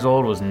 19 years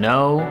old, was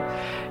no.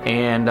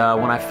 And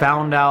when I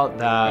found out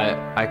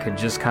that I could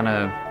just kind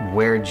of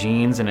wear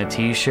jeans and a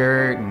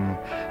t-shirt, and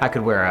I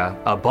could wear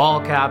a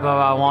ball cap if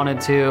I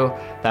wanted to,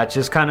 that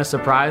just kind of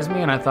surprised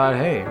me. And I thought,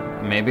 hey,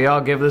 maybe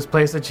I'll give this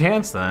place a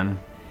chance then.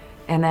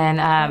 And then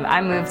I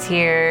moved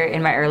here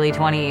in my early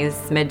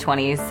 20s,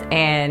 mid-20s,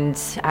 and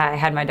I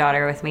had my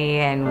daughter with me,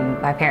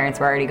 and my parents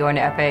were already going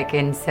to Epic,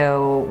 and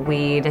so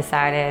we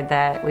decided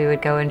that we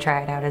would go and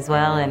try it out as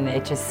well, and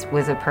it just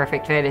was a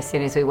perfect fit. As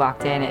soon as we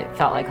walked in, it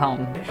felt like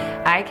home.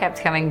 I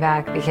kept coming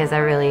back because I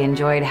really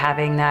enjoyed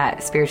having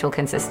that spiritual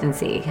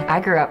consistency.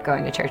 I grew up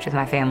going to church with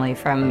my family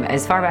from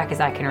as far back as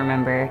I can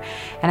remember,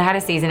 and I had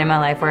a season in my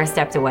life where I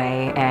stepped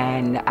away,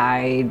 and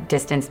I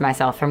distanced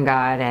myself from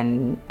God,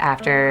 and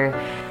after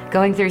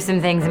going through some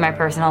things in my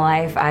personal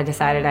life, I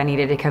decided I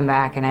needed to come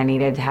back and I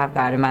needed to have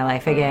God in my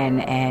life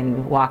again,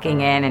 and walking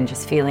in and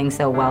just feeling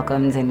so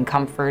welcomed and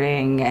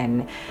comforted,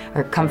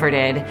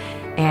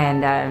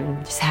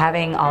 and just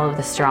having all of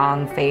the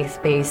strong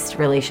faith-based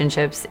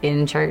relationships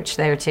in church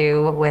there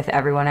too with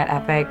everyone at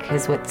Epic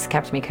is what's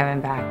kept me coming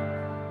back.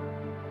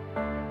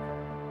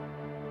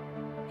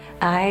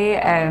 I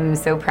am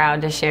so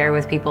proud to share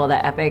with people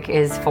that Epic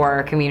is for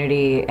our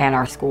community and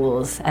our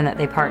schools, and that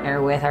they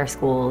partner with our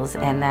schools,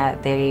 and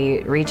that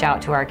they reach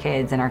out to our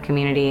kids and our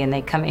community, and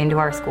they come into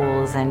our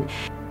schools. And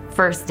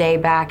first day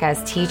back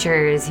as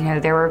teachers,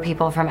 there were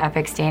people from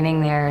Epic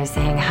standing there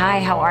saying, hi,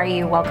 how are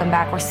you? Welcome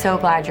back. We're so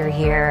glad you're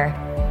here.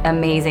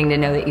 Amazing to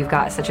know that you've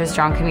got such a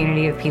strong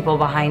community of people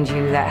behind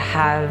you that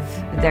have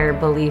their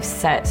beliefs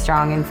set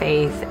strong in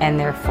faith, and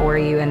they're for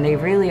you, and they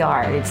really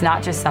are. It's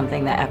not just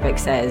something that Epic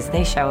says.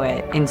 They show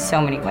it in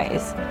so many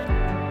ways.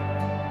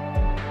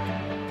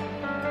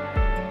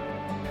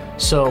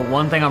 So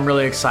one thing I'm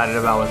really excited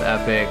about with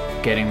Epic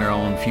getting their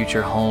own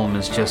future home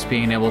is just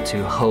being able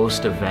to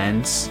host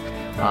events.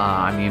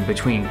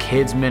 Between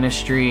kids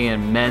ministry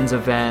and men's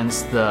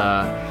events,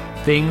 the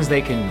things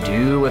they can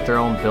do with their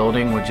own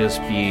building would just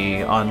be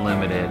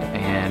unlimited,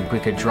 and we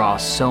could draw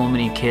so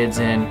many kids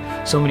in,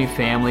 so many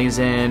families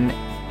in.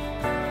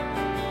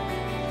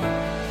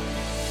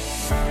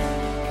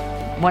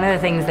 One of the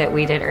things that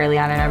we did early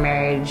on in our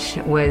marriage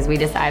was we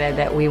decided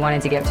that we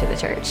wanted to give to the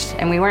church,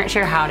 and we weren't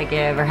sure how to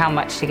give or how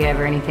much to give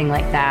or anything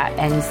like that.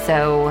 And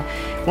so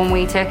when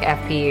we took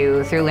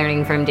FPU, through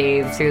learning from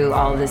Dave, through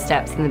all of the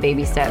steps and the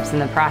baby steps in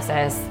the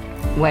process,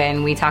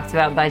 when we talked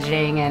about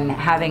budgeting and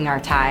having our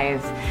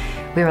tithe,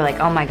 we were like,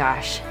 oh my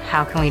gosh,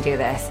 how can we do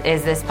this?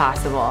 Is this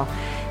possible?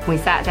 We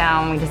sat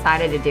down, we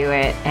decided to do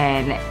it,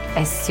 and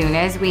as soon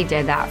as we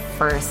did that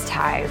first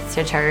tithe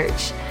to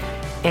church,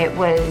 it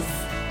was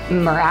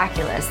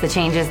miraculous, the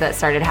changes that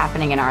started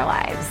happening in our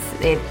lives.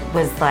 It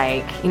was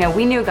like,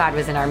 we knew God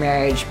was in our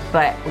marriage,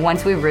 but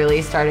once we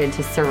really started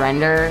to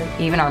surrender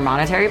even our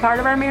monetary part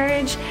of our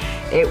marriage,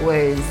 it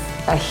was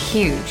a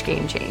huge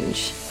game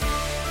change.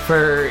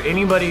 For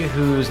anybody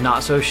who's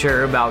not so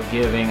sure about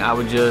giving, I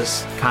would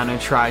just kind of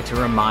try to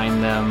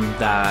remind them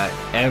that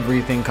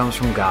everything comes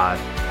from God.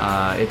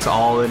 It's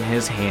all in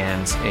His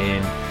hands,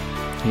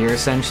 and you're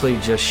essentially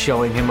just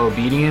showing Him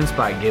obedience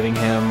by giving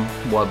Him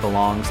what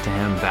belongs to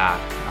Him back.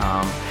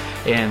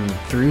 And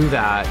through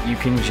that, you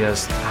can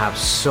just have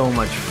so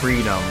much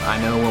freedom. I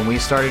know when we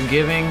started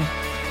giving,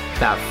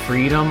 that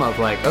freedom of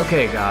like,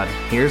 okay, God,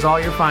 here's all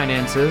your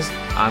finances.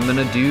 I'm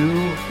going to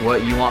do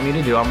what you want me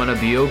to do. I'm going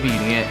to be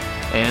obedient,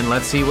 and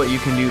let's see what you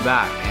can do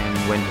back.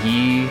 And when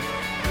He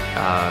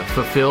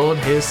fulfilled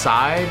His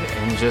side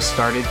and just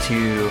started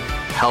to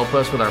help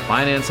us with our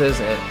finances,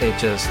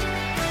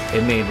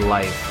 it made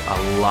life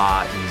a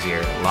lot easier,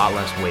 a lot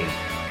less weight.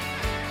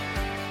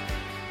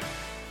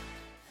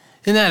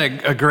 Isn't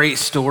that a great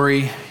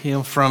story?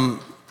 Feel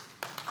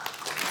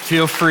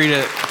free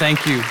to,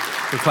 thank you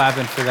for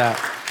clapping for that.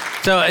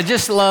 So I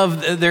just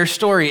love their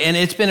story, and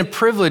it's been a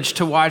privilege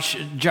to watch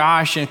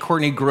Josh and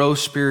Courtney grow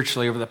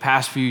spiritually over the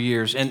past few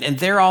years, and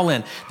they're all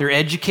in. They're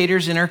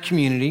educators in our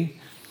community.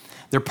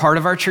 They're part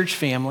of our church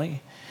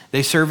family.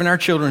 They serve in our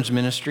children's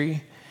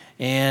ministry,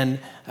 and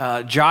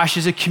Josh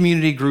is a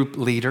community group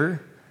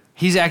leader.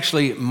 He's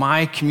actually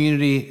my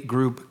community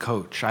group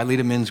coach. I lead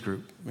a men's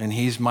group, and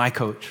he's my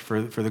coach for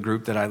the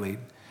group that I lead.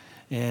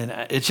 And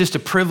it's just a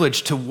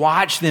privilege to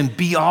watch them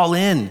be all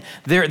in.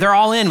 They're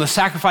all in with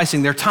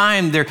sacrificing their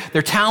time, their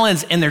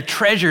talents, and their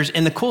treasures.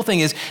 And the cool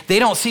thing is they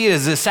don't see it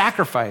as a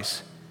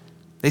sacrifice.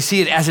 They see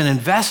it as an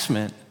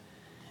investment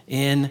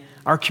in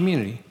our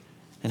community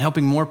and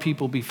helping more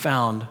people be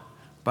found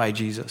by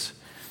Jesus.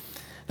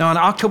 Now, on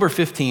October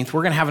 15th,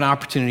 we're going to have an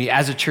opportunity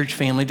as a church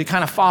family to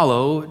kind of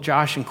follow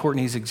Josh and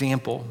Courtney's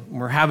example.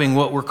 We're having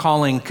what we're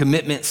calling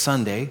Commitment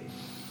Sunday.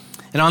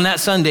 And on that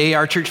Sunday,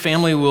 our church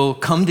family will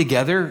come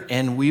together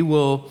and we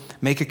will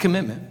make a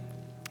commitment,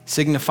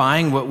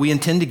 signifying what we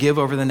intend to give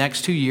over the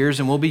next 2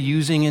 years, and we'll be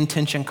using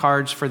intention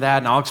cards for that,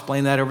 and I'll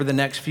explain that over the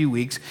next few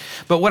weeks.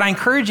 But what I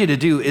encourage you to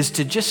do is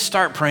to just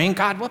start praying,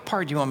 God, what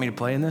part do you want me to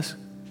play in this?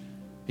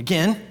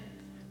 Again,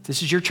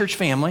 this is your church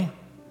family.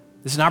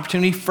 This is an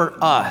opportunity for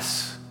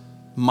us,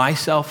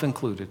 myself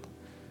included,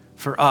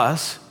 for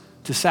us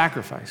to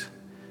sacrifice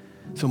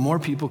so more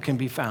people can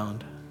be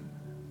found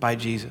by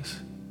Jesus.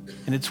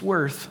 And it's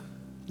worth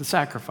the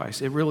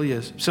sacrifice. It really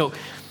is. So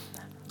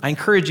I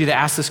encourage you to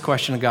ask this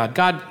question of God.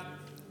 God,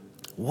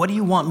 what do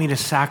you want me to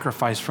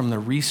sacrifice from the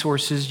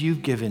resources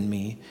you've given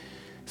me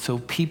so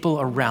people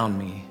around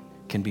me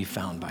can be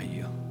found by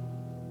you?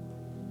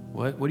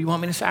 What do you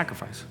want me to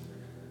sacrifice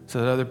so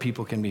that other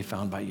people can be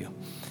found by you?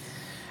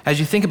 As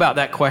you think about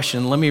that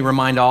question, let me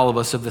remind all of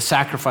us of the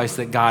sacrifice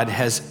that God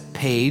has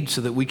paid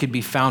so that we could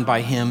be found by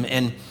him.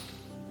 And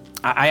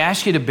I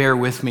ask you to bear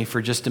with me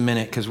for just a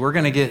minute because we're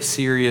going to get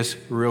serious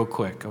real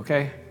quick,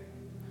 okay?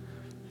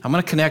 I'm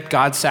going to connect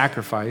God's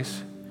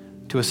sacrifice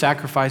to a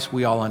sacrifice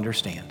we all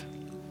understand.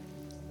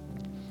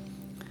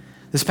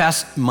 This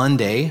past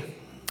Monday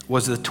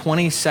was the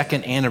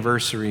 22nd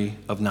anniversary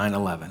of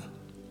 9/11.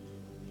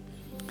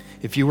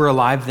 If you were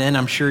alive then,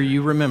 I'm sure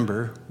you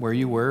remember where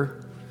you were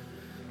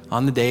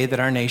on the day that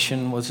our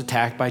nation was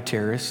attacked by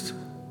terrorists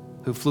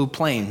who flew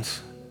planes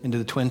into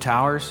the Twin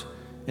Towers,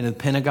 into the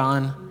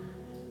Pentagon,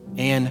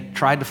 and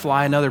tried to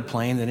fly another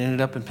plane that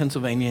ended up in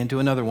Pennsylvania into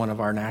another one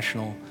of our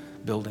national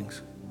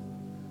buildings.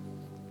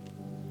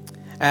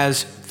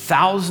 As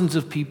thousands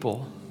of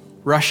people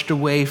rushed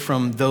away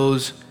from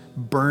those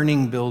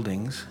burning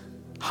buildings,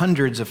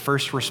 hundreds of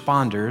first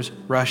responders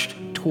rushed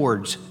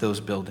towards those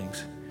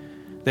buildings.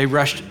 They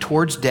rushed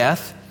towards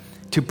death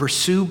to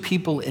pursue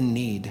people in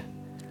need.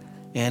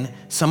 And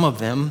some of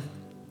them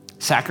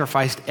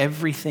sacrificed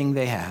everything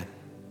they had.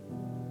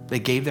 They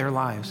gave their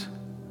lives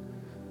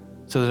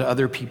so that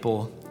other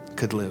people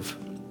could live.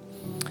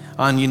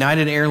 On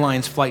United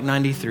Airlines Flight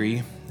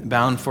 93,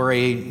 bound for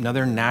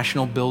another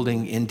national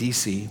building in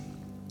DC,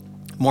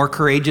 more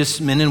courageous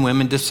men and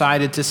women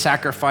decided to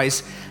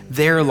sacrifice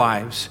their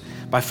lives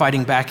by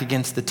fighting back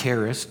against the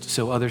terrorists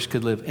so others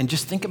could live. And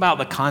just think about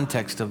the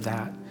context of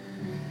that.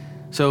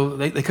 So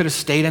they could have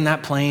stayed in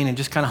that plane and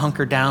just kind of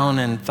hunkered down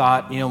and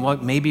thought, you know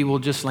what, maybe we'll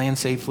just land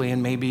safely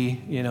and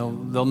maybe,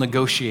 they'll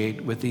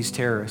negotiate with these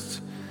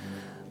terrorists.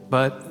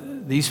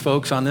 But these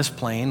folks on this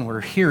plane were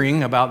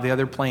hearing about the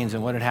other planes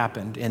and what had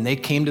happened, and they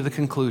came to the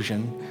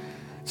conclusion,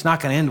 it's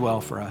not going to end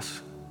well for us.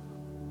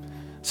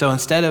 So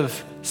instead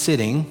of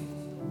sitting,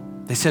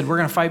 they said, we're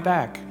going to fight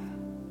back.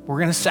 We're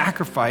going to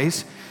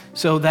sacrifice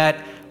so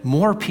that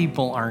more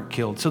people aren't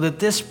killed, so that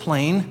this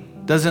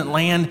plane doesn't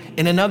land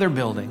in another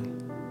building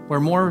where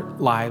more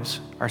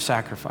lives are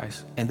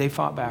sacrificed. And they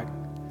fought back.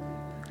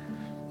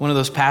 One of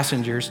those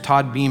passengers,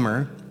 Todd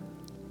Beamer,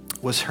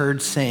 was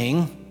heard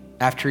saying,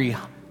 after he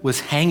was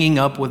hanging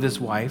up with his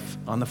wife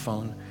on the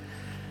phone,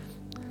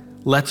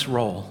 let's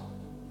roll,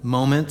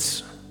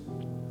 moments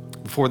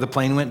before the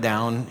plane went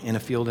down in a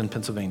field in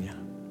Pennsylvania.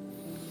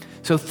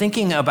 So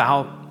thinking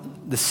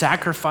about the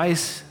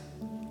sacrifice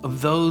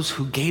of those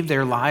who gave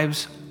their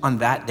lives on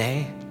that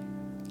day,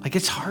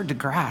 it's hard to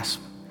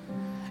grasp.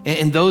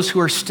 And those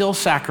who are still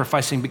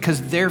sacrificing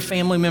because their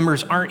family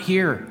members aren't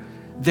here.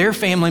 Their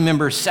family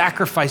members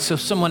sacrificed so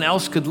someone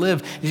else could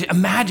live.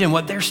 Imagine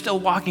what they're still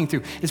walking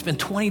through. It's been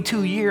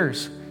 22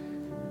 years.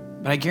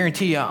 But I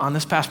guarantee you, on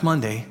this past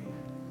Monday,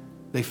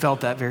 they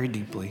felt that very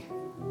deeply.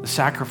 The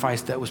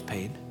sacrifice that was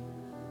paid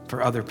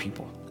for other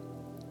people.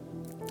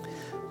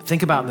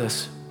 Think about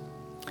this.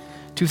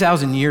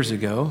 2,000 years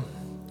ago,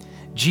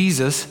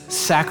 Jesus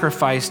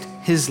sacrificed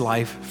his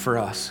life for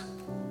us.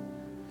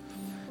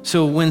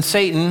 So when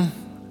Satan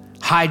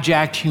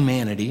hijacked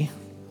humanity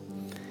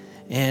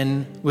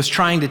and was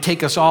trying to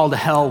take us all to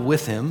hell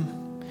with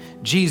him,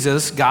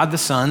 Jesus, God the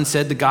Son,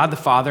 said to God the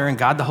Father and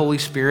God the Holy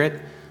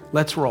Spirit,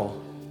 let's roll.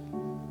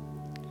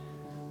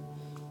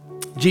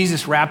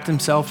 Jesus wrapped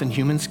himself in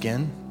human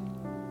skin,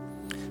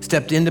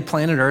 stepped into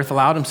planet Earth,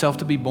 allowed himself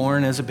to be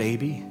born as a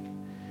baby,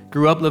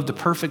 grew up, lived a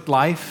perfect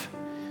life,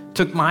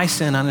 took my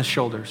sin on his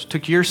shoulders,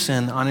 took your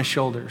sin on his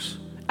shoulders,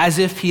 as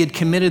if he had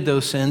committed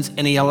those sins,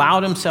 and he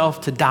allowed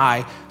himself to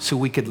die so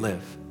we could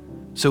live.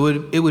 So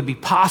it would be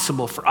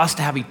possible for us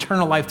to have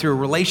eternal life through a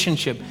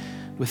relationship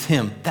with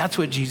him. That's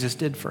what Jesus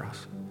did for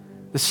us,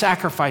 the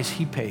sacrifice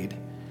he paid.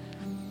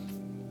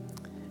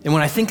 And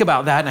when I think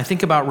about that, and I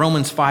think about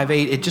Romans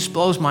 5:8, it just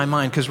blows my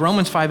mind, because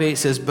Romans 5:8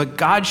 says, but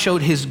God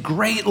showed his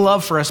great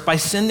love for us by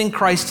sending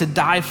Christ to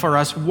die for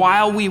us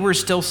while we were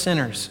still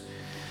sinners.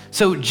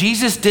 So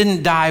Jesus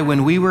didn't die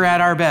when we were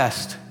at our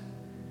best.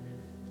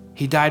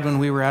 He died when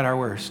we were at our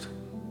worst.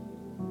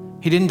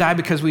 He didn't die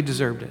because we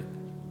deserved it.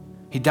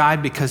 He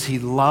died because he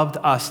loved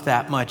us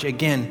that much.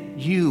 Again,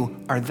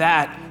 you are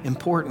that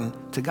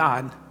important to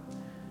God.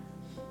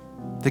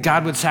 that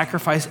God would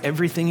sacrifice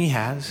everything he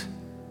has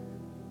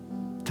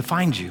to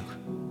find you,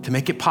 to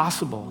make it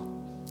possible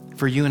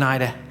for you and I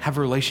to have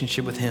a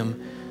relationship with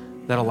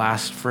him that'll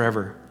last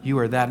forever. You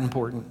are that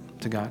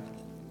important to God.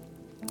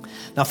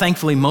 Now,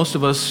 thankfully, most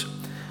of us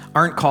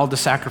aren't called to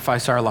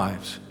sacrifice our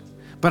lives.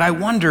 But I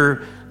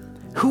wonder,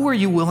 who are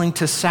you willing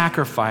to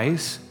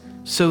sacrifice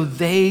so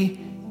they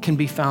can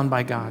be found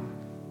by God?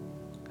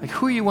 Like,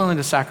 who are you willing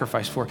to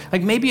sacrifice for?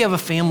 Like, maybe you have a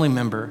family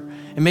member,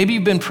 and maybe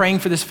you've been praying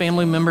for this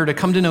family member to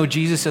come to know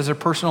Jesus as their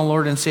personal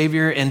Lord and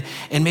Savior, and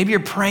maybe you're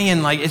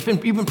praying, like,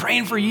 you've been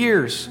praying for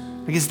years.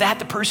 Like, is that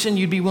the person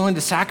you'd be willing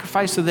to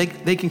sacrifice so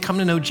they can come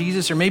to know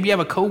Jesus? Or maybe you have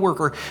a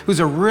coworker who's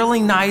a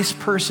really nice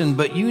person,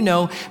 but you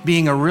know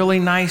being a really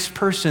nice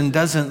person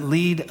doesn't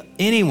lead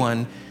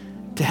anyone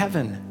to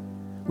heaven.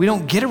 We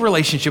don't get a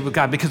relationship with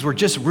God because we're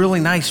just really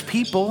nice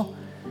people.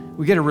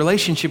 We get a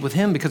relationship with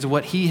him because of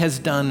what he has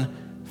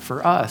done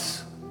for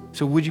us.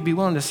 So would you be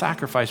willing to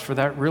sacrifice for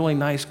that really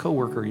nice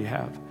coworker you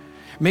have?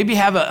 Maybe you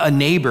have a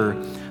neighbor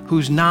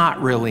who's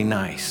not really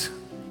nice,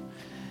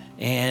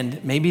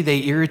 and maybe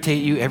they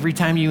irritate you every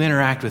time you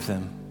interact with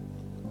them.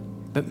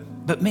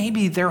 But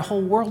maybe their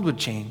whole world would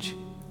change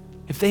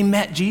if they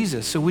met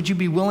Jesus. So would you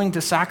be willing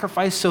to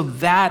sacrifice so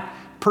that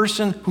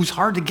person who's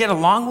hard to get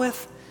along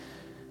with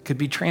could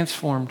be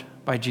transformed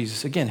by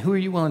Jesus? Again, who are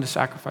you willing to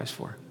sacrifice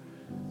for?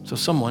 So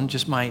someone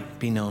just might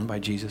be known by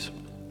Jesus.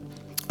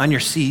 On your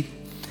seat,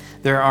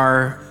 there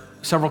are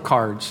several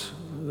cards.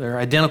 They're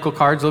identical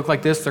cards, look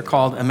like this. They're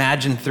called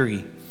Imagine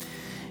 3.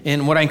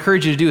 And what I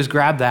encourage you to do is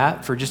grab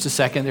that for just a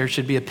second. There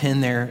should be a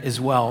pin there as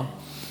well.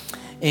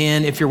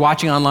 And if you're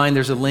watching online,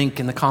 there's a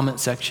link in the comment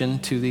section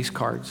to these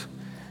cards.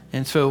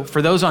 And so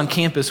for those on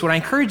campus, what I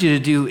encourage you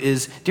to do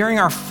is during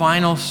our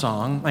final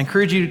song, I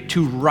encourage you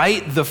to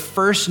write the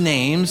first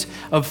names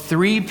of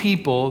 3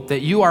 people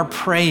that you are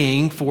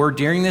praying for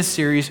during this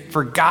series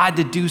for God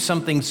to do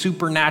something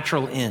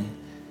supernatural in.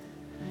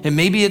 And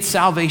maybe it's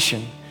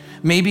salvation.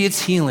 Maybe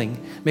it's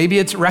healing. Maybe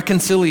it's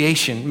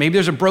reconciliation. Maybe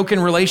there's a broken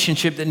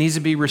relationship that needs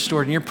to be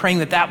restored, and you're praying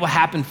that will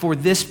happen for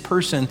this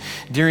person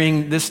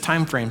during this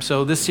time frame.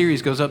 So this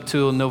series goes up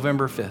till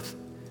November 5th.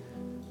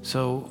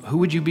 So who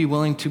would you be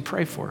willing to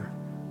pray for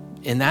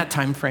in that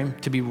time frame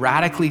to be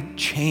radically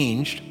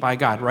changed by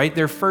God? Write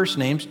their first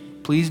names.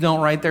 Please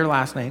don't write their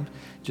last names.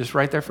 Just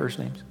write their first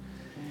names.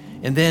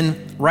 And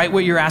then write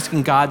what you're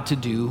asking God to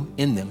do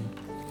in them.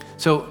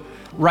 So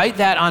write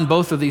that on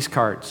both of these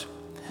cards.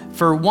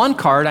 For one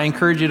card, I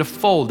encourage you to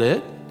fold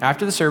it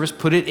after the service,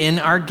 put it in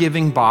our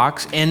giving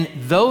box, and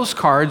those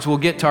cards will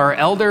get to our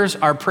elders,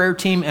 our prayer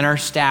team, and our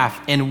staff,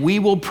 and we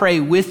will pray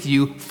with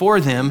you for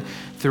them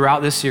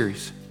throughout this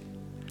series.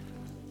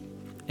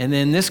 And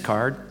then this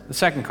card, the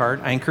second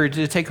card, I encourage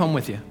you to take home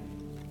with you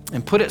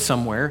and put it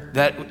somewhere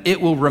that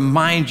it will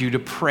remind you to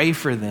pray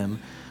for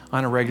them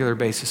on a regular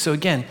basis. So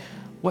again,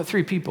 what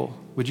 3 people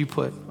would you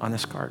put on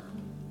this card?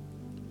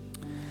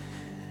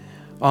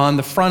 On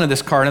the front of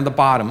this card, at the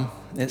bottom,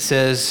 it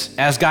says,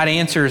 as God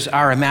answers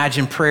our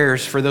imagined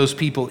prayers for those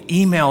people,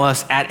 email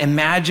us at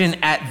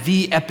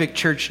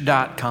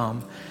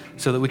imagine@theepicchurch.com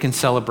so that we can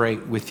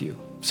celebrate with you.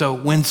 So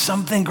when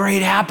something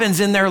great happens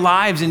in their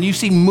lives and you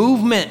see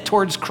movement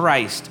towards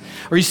Christ,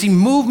 or you see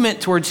movement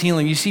towards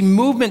healing, you see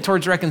movement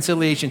towards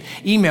reconciliation,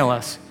 email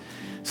us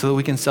so that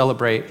we can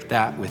celebrate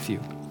that with you.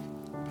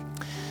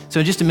 So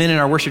in just a minute,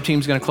 our worship team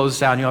is going to close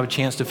this out and you'll have a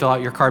chance to fill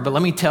out your card. But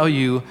let me tell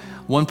you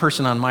one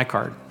person on my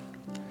card.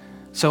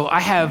 So I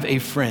have a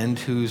friend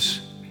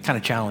who's kind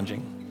of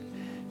challenging,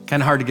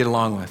 kind of hard to get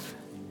along with.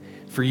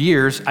 For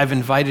years, I've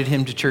invited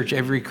him to church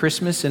every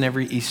Christmas and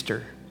every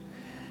Easter.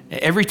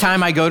 Every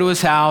time I go to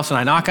his house and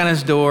I knock on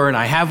his door and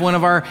I have one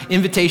of our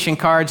invitation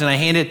cards and I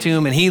hand it to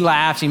him and he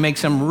laughs, he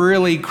makes some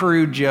really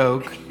crude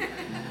joke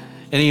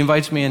and he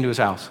invites me into his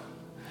house.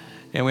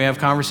 And we have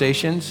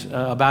conversations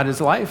about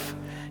his life.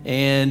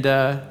 And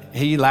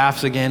he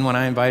laughs again when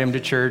I invite him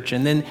to church.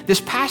 And then this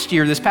past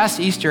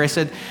Easter, I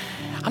said,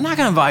 I'm not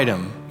going to invite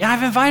him. Yeah,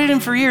 I've invited him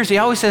for years. He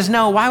always says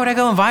no. Why would I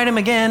go invite him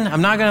again?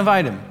 I'm not going to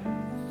invite him.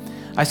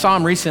 I saw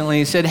him recently.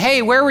 He said,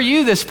 hey, where were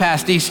you this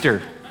past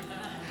Easter?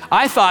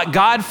 I thought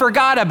God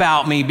forgot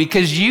about me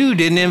because you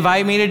didn't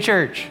invite me to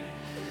church.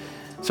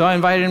 So I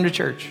invited him to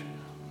church.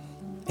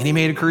 And he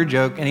made a crude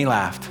joke and he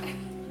laughed.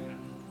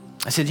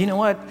 I said, you know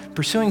what?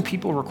 Pursuing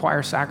people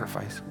requires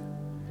sacrifice.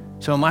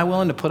 So am I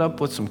willing to put up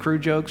with some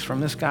crude jokes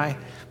from this guy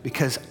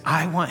because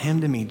I want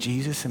him to meet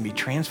Jesus and be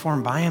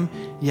transformed by him?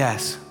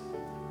 Yes.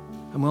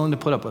 I'm willing to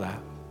put up with that.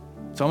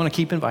 So I'm going to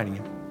keep inviting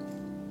him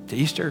to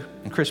Easter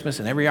and Christmas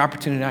and every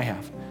opportunity I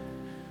have.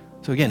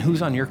 So again,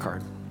 who's on your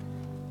card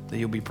that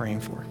you'll be praying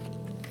for?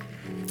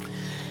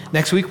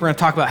 Next week, we're going to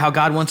talk about how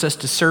God wants us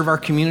to serve our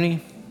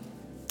community.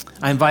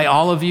 I invite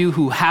all of you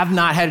who have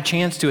not had a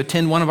chance to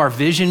attend one of our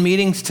vision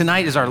meetings.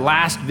 Tonight is our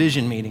last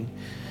vision meeting.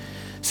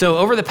 So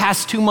over the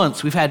past 2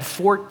 months, we've had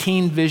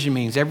 14 vision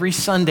meetings every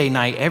Sunday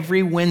night,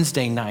 every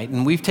Wednesday night.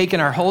 And we've taken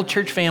our whole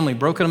church family,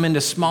 broken them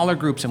into smaller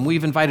groups, and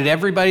we've invited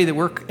everybody that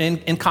we're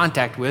in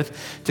contact with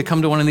to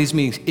come to one of these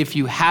meetings. If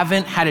you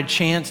haven't had a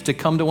chance to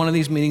come to one of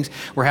these meetings,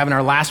 we're having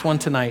our last one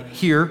tonight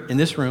here in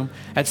this room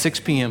at 6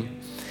 p.m.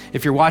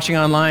 If you're watching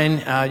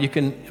online,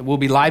 we'll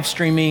be live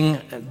streaming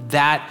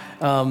that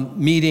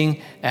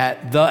meeting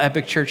at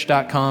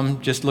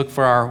theepicchurch.com. Just look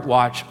for our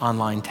Watch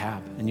Online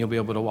tab, and you'll be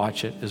able to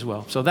watch it as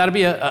well. So that'll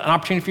be an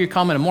opportunity for you to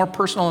come in a more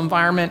personal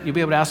environment. You'll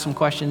be able to ask some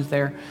questions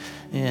there.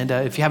 And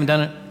if you haven't done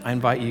it, I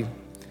invite you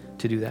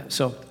to do that.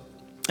 So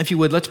if you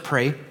would, let's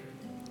pray.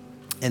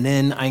 And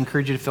then I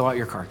encourage you to fill out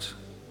your cards.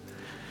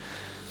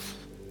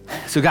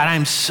 So God,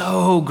 I'm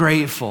so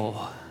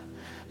grateful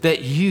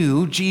that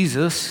you,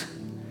 Jesus,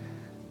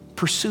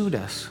 pursued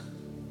us.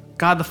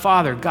 God the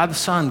Father, God the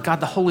Son,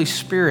 God the Holy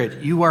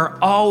Spirit, you are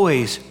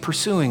always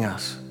pursuing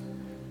us.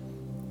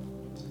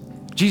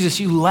 Jesus,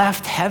 you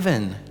left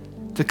heaven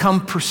to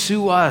come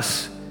pursue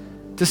us,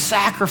 to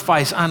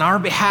sacrifice on our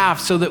behalf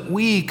so that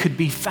we could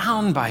be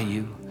found by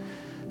you,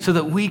 so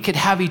that we could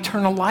have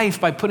eternal life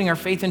by putting our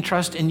faith and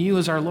trust in you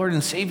as our Lord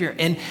and Savior.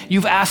 And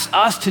you've asked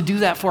us to do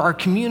that for our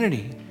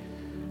community.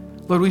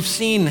 Lord, we've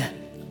seen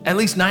at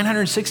least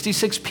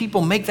 966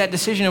 people make that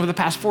decision over the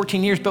past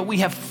 14 years, but we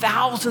have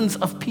thousands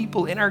of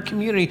people in our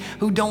community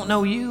who don't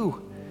know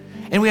you.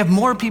 And we have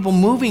more people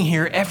moving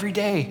here every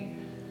day.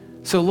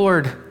 So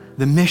Lord,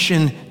 the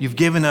mission you've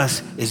given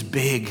us is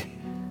big.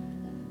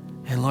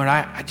 And Lord,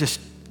 I just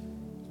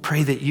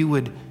pray that you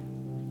would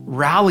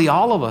rally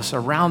all of us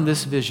around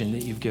this vision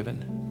that you've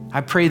given. I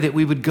pray that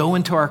we would go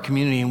into our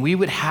community and we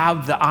would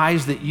have the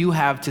eyes that you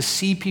have to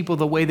see people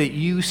the way that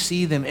you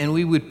see them, and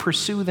we would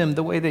pursue them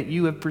the way that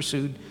you have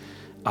pursued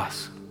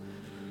us.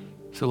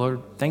 So Lord,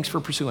 thanks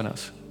for pursuing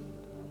us.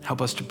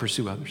 Help us to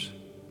pursue others.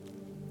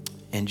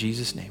 In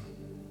Jesus' name,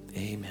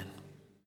 amen.